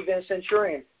of Minivan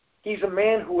Centurion. He's a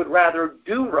man who would rather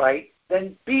do right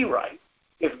than be right.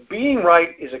 If being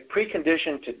right is a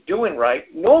precondition to doing right,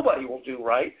 nobody will do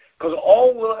right, because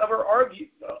all we'll ever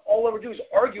do is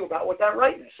argue about what that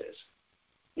rightness is.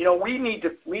 We need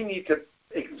to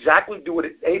exactly do what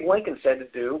Abe Lincoln said to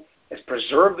do, is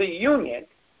preserve the Union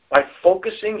by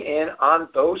focusing in on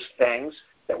those things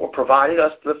that were provided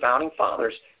us to the Founding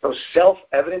Fathers, those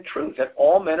self-evident truths that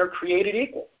all men are created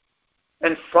equal.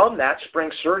 And from that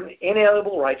spring certain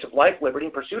inalienable rights of life, liberty,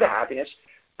 and pursuit of happiness.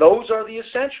 Those are the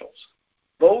essentials.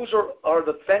 Those are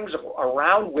the things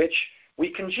around which we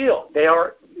congeal.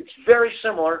 It's very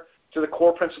similar to the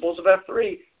core principles of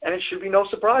F3, and it should be no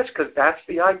surprise, because that's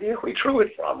the idea we drew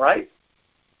it from, right?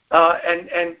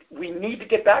 And we need to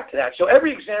get back to that. So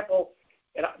every example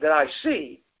that I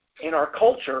see in our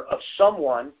culture of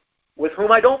someone with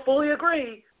whom I don't fully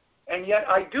agree, and yet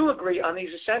I do agree on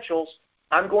these essentials,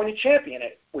 I'm going to champion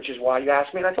it, which is why you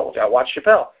asked me, and I told you, I watched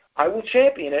Chappelle. I will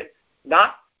champion it,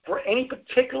 not for any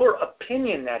particular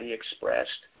opinion that he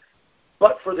expressed,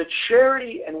 but for the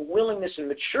charity and willingness and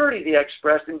maturity that he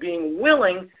expressed in being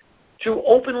willing to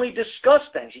openly discuss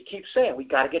things. He keeps saying, we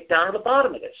got to get down to the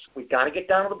bottom of this. We got to get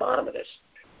down to the bottom of this.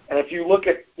 And if you look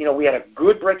at, we had a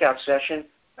good breakout session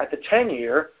at the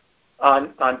 10-year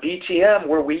on BTM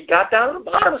where we got down to the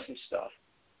bottom of some stuff.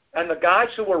 And the guys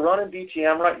who are running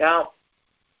BTM right now,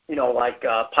 like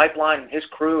Pipeline and his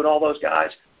crew and all those guys,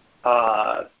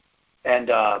 gosh,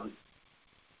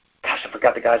 I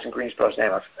forgot the guys in Greensboro's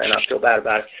name, and I feel bad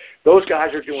about it. Those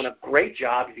guys are doing a great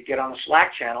job, if you get on the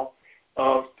Slack channel,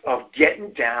 of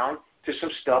getting down to some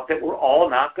stuff that we're all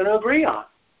not going to agree on,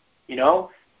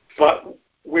 But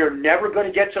we're never going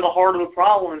to get to the heart of the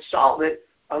problem and solve it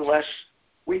unless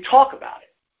we talk about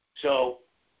it. So,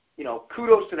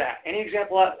 kudos to that. Any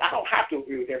example, I don't have to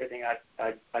agree with everything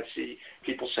I see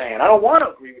people saying. I don't want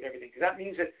to agree with everything, because that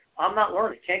means that I'm not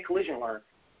learning. Can't collision learn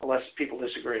unless people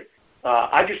disagree.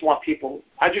 I just want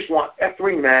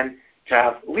F3 men to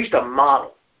have at least a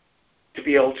model to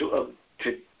be able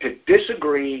to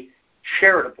disagree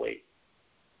charitably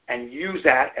and use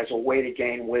that as a way to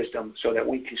gain wisdom so that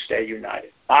we can stay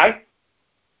united. Aye?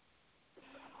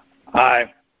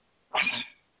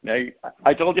 Now,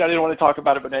 I told you I didn't want to talk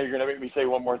about it, but now you're going to make me say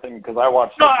one more thing, because I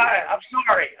watched it. No, I'm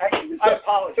sorry. I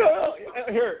apologize.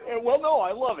 No,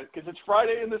 I love it, because it's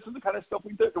Friday, and this is the kind of stuff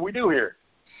we do here.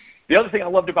 The other thing I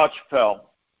loved about Chappelle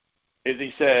is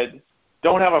he said,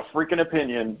 don't have a freaking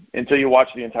opinion until you watch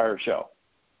the entire show.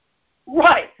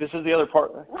 Right. This is the other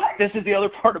part. Right. This is the other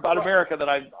part about America that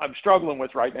I'm struggling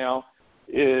with right now,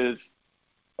 is,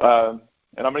 and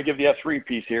I'm going to give the F3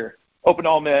 piece here, open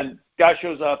all men, guy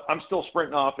shows up, I'm still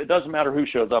sprinting off. It doesn't matter who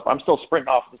shows up. I'm still sprinting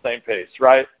off at the same pace,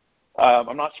 right?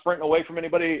 I'm not sprinting away from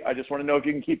anybody. I just want to know if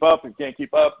you can keep up. If you can't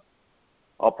keep up,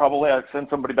 I'll probably send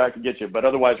somebody back to get you, but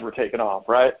otherwise we're taking off,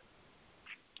 right?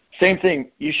 Same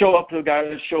thing. You show up to a guy at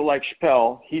a show like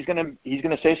Chappelle, he's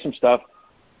gonna say some stuff,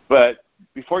 but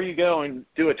before you go and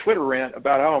do a Twitter rant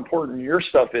about how important your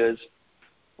stuff is,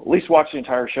 at least watch the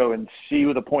entire show and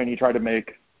see the point he tried to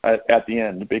make at the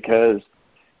end. Because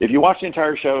if you watch the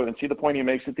entire show and see the point he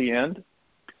makes at the end,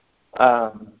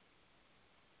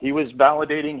 he was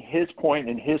validating his point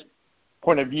and his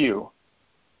point of view,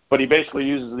 but he basically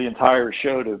uses the entire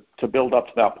show to build up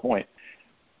to that point.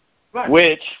 Right.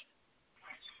 Which,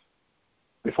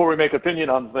 before we make opinion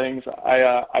on things,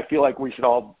 I feel like we should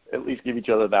all at least give each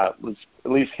other that. Let's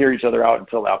at least hear each other out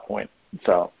until that point.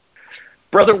 So,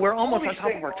 brother, we're almost on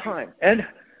top of our time. And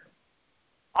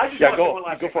I just go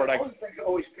for it.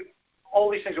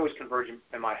 All these things always converge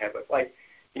in my head. But like,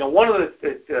 one of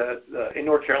the in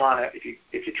North Carolina, if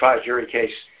you try a jury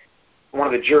case, one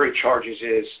of the jury charges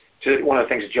is one of the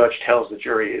things the judge tells the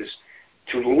jury is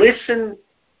to listen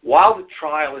while the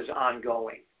trial is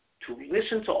ongoing, to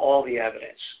listen to all the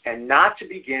evidence and not to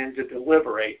begin to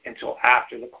deliberate until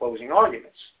after the closing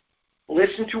arguments.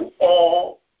 Listen to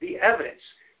all the evidence.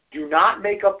 Do not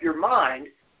make up your mind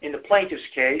in the plaintiff's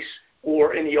case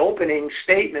or in the opening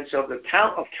statements of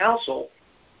counsel.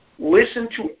 Listen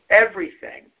to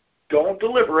everything. Don't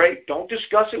deliberate. Don't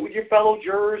discuss it with your fellow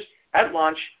jurors at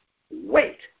lunch.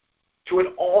 Wait till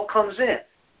it all comes in.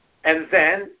 And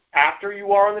then, after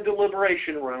you are in the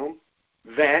deliberation room,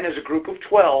 then as a group of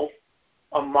 12,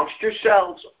 amongst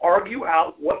yourselves, argue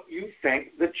out what you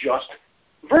think the just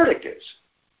verdict is.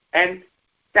 And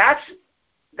that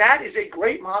is a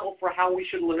great model for how we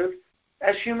should live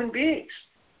as human beings.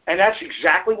 And that's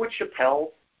exactly what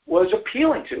Chappelle was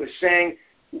appealing to, is saying,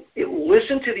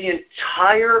 listen to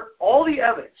all the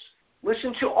evidence.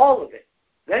 Listen to all of it.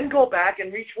 Then go back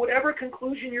and reach whatever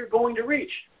conclusion you're going to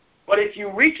reach. But if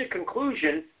you reach a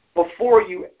conclusion before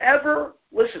you ever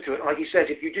listen to it, like he says,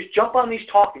 if you just jump on these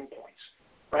talking points,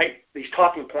 right, these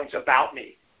talking points about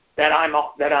me, that I'm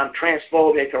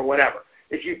transphobic or whatever,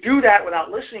 if you do that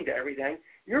without listening to everything,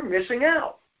 you're missing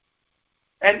out.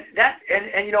 And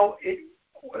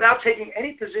without taking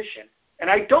any position, and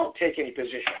I don't take any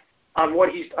position on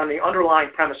on the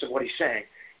underlying premise of what he's saying.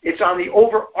 It's on the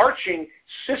overarching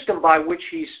system by which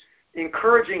he's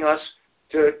encouraging us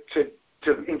to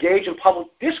engage in public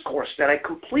discourse that I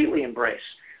completely embrace.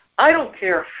 I don't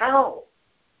care how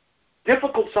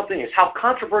difficult something is, how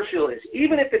controversial it is,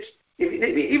 even if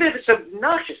it's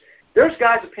obnoxious. There's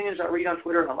guys' opinions I read on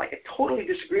Twitter, and I'm like, I totally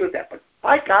disagree with that. But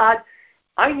by God,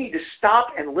 I need to stop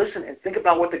and listen and think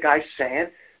about what the guy's saying,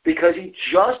 because he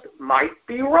just might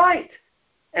be right.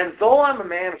 And though I'm a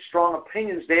man of strong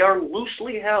opinions, they are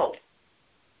loosely held.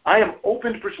 I am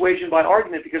open to persuasion by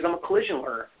argument because I'm a collision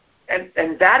learner.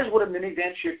 And that is what a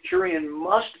Minivan Centurion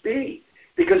must be.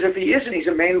 Because if he isn't, he's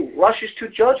a man who rushes to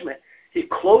judgment. He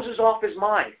closes off his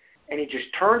mind, and he just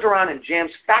turns around and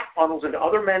jams fact funnels into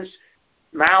other men's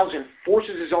mouths and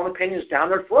forces his own opinions down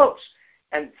their throats.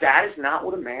 And that is not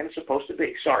what a man is supposed to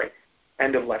be. Sorry.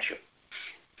 End of lecture.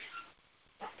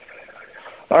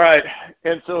 All right.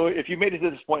 And so if you made it to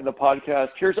this point in the podcast,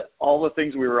 here's all the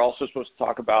things we were also supposed to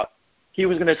talk about. He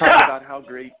was going to talk about how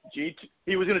great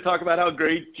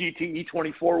GTE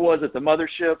 24 was at the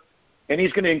mothership, and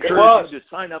he's going to encourage you to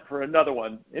sign up for another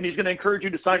one. And he's going to encourage you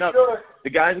to sign up. The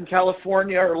guys in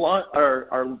California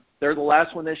are they're the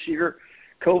last one this year.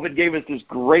 COVID gave us this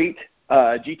great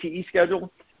GTE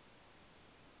schedule.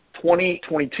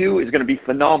 2022 is going to be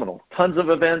phenomenal. Tons of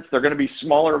events. They're going to be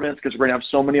smaller events because we're going to have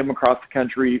so many of them across the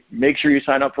country. Make sure you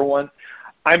sign up for one.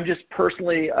 I'm just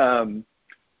personally, I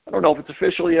don't know if it's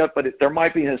official yet, but there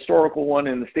might be a historical one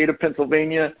in the state of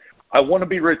Pennsylvania. I want to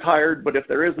be retired, but if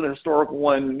there is a historical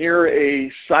one near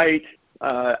a site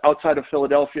outside of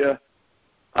Philadelphia,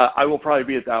 I will probably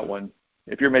be at that one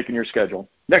if you're making your schedule.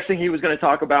 Next thing he was going to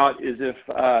talk about is if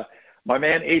my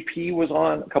man AP was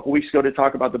on a couple weeks ago to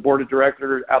talk about the board of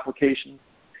director application.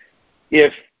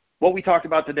 If what we talked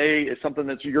about today is something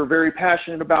that you're very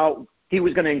passionate about, he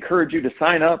was going to encourage you to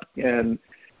sign up and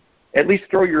at least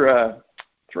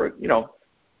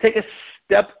take a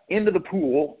step into the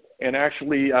pool and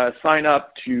actually sign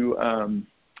up to,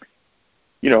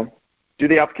 do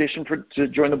the application to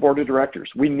join the board of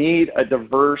directors. We need a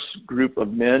diverse group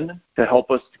of men to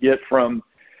help us get from,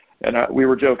 and we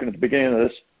were joking at the beginning of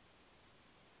this,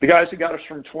 the guys who got us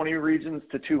from 20 regions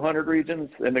to 200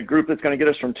 regions, and the group that's going to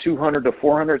get us from 200 to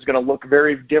 400 is going to look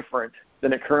very different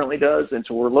than it currently does. And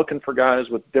so we're looking for guys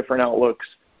with different outlooks,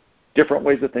 different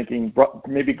ways of thinking,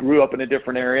 maybe grew up in a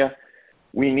different area.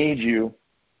 We need you.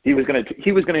 He was going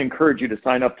to encourage you to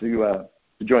sign up to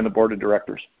join the board of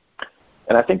directors.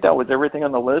 And I think that was everything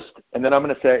on the list. And then I'm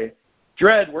going to say,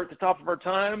 Dredd, we're at the top of our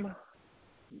time.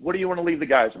 What do you want to leave the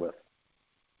guys with?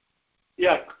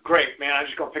 Yeah, great, man. I'm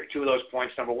just going to pick two of those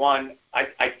points. Number one,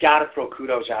 I got to throw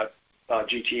kudos out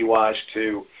GT-wise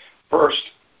to, first,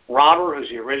 Robert, who's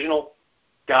the original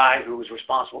guy who was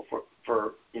responsible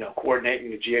for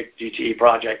coordinating the GTE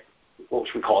project, which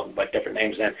we called them by different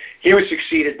names then. He was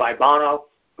succeeded by Bono,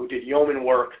 who did yeoman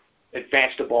work,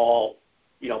 advanced the ball,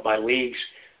 by leagues,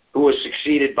 who was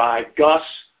succeeded by Gus,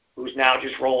 who's now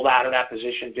just rolled out of that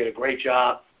position, did a great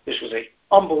job. This was an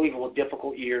unbelievable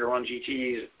difficult year to run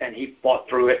GTEs, and he fought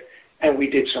through it, and we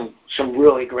did some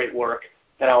really great work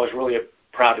that I was really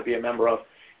proud to be a member of.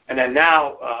 And then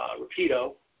now,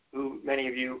 Rapido, who many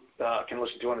of you can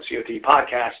listen to on the COT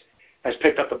podcast, has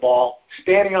picked up the ball,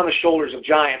 standing on the shoulders of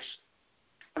giants.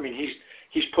 I mean,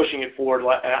 he's pushing it forward.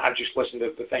 I've just listened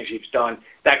to the things he's done.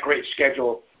 That great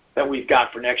schedule that we've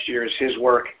got for next year is his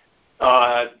work.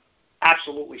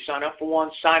 Absolutely sign up for one.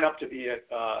 Sign up to be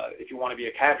if you want to be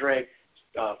a cadre.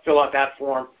 Fill out that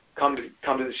form. Come to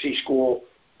the C School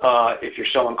if you're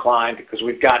so inclined, because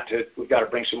we've got to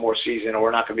bring some more season, or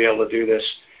we're not going to be able to do this.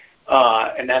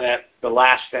 And then the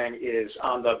last thing is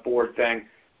on the board thing.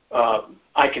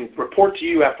 I can report to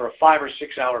you after a 5 or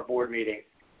 6 hour board meeting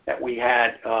that we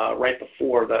had right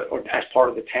before or as part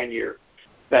of the 10-year,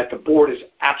 that the board is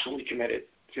absolutely committed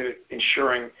to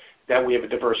ensuring that we have a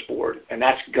diverse board, and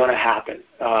that's going to happen.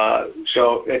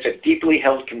 So it's a deeply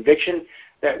held conviction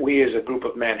that we as a group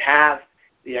of men have.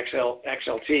 The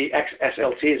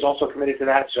XSLT is also committed to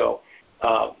that. So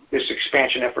this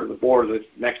expansion effort of the board, the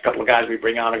next couple of guys we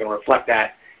bring on are going to reflect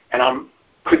that. And I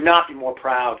could not be more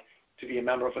proud to be a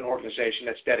member of an organization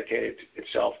that's dedicated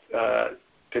itself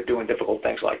to doing difficult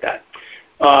things like that.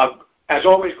 As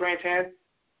always, Grant Hand,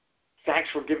 thanks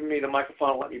for giving me the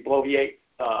microphone and letting me bloviate.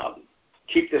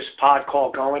 Keep this pod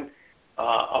call going.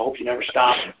 I hope you never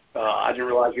stop. I didn't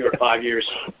realize you were at 5 years.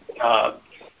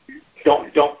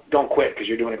 Don't quit, because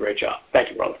you're doing a great job.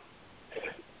 Thank you, brother.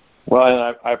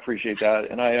 Well, I appreciate that.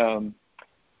 And I'm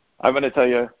going to tell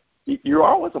you, you're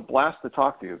always a blast to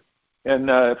talk to. And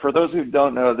for those who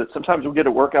don't know, that sometimes we get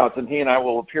at workouts and he and I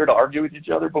will appear to argue with each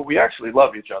other, but we actually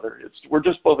love each other. We're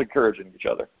just both encouraging each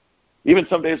other. Even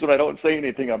some days when I don't say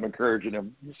anything, I'm encouraging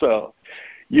him. So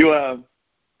you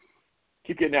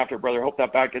keep getting after it, brother. Hope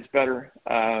that back gets better.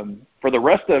 For the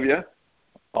rest of you,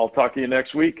 I'll talk to you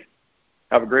next week.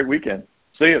 Have a great weekend.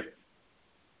 See you.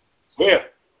 See ya.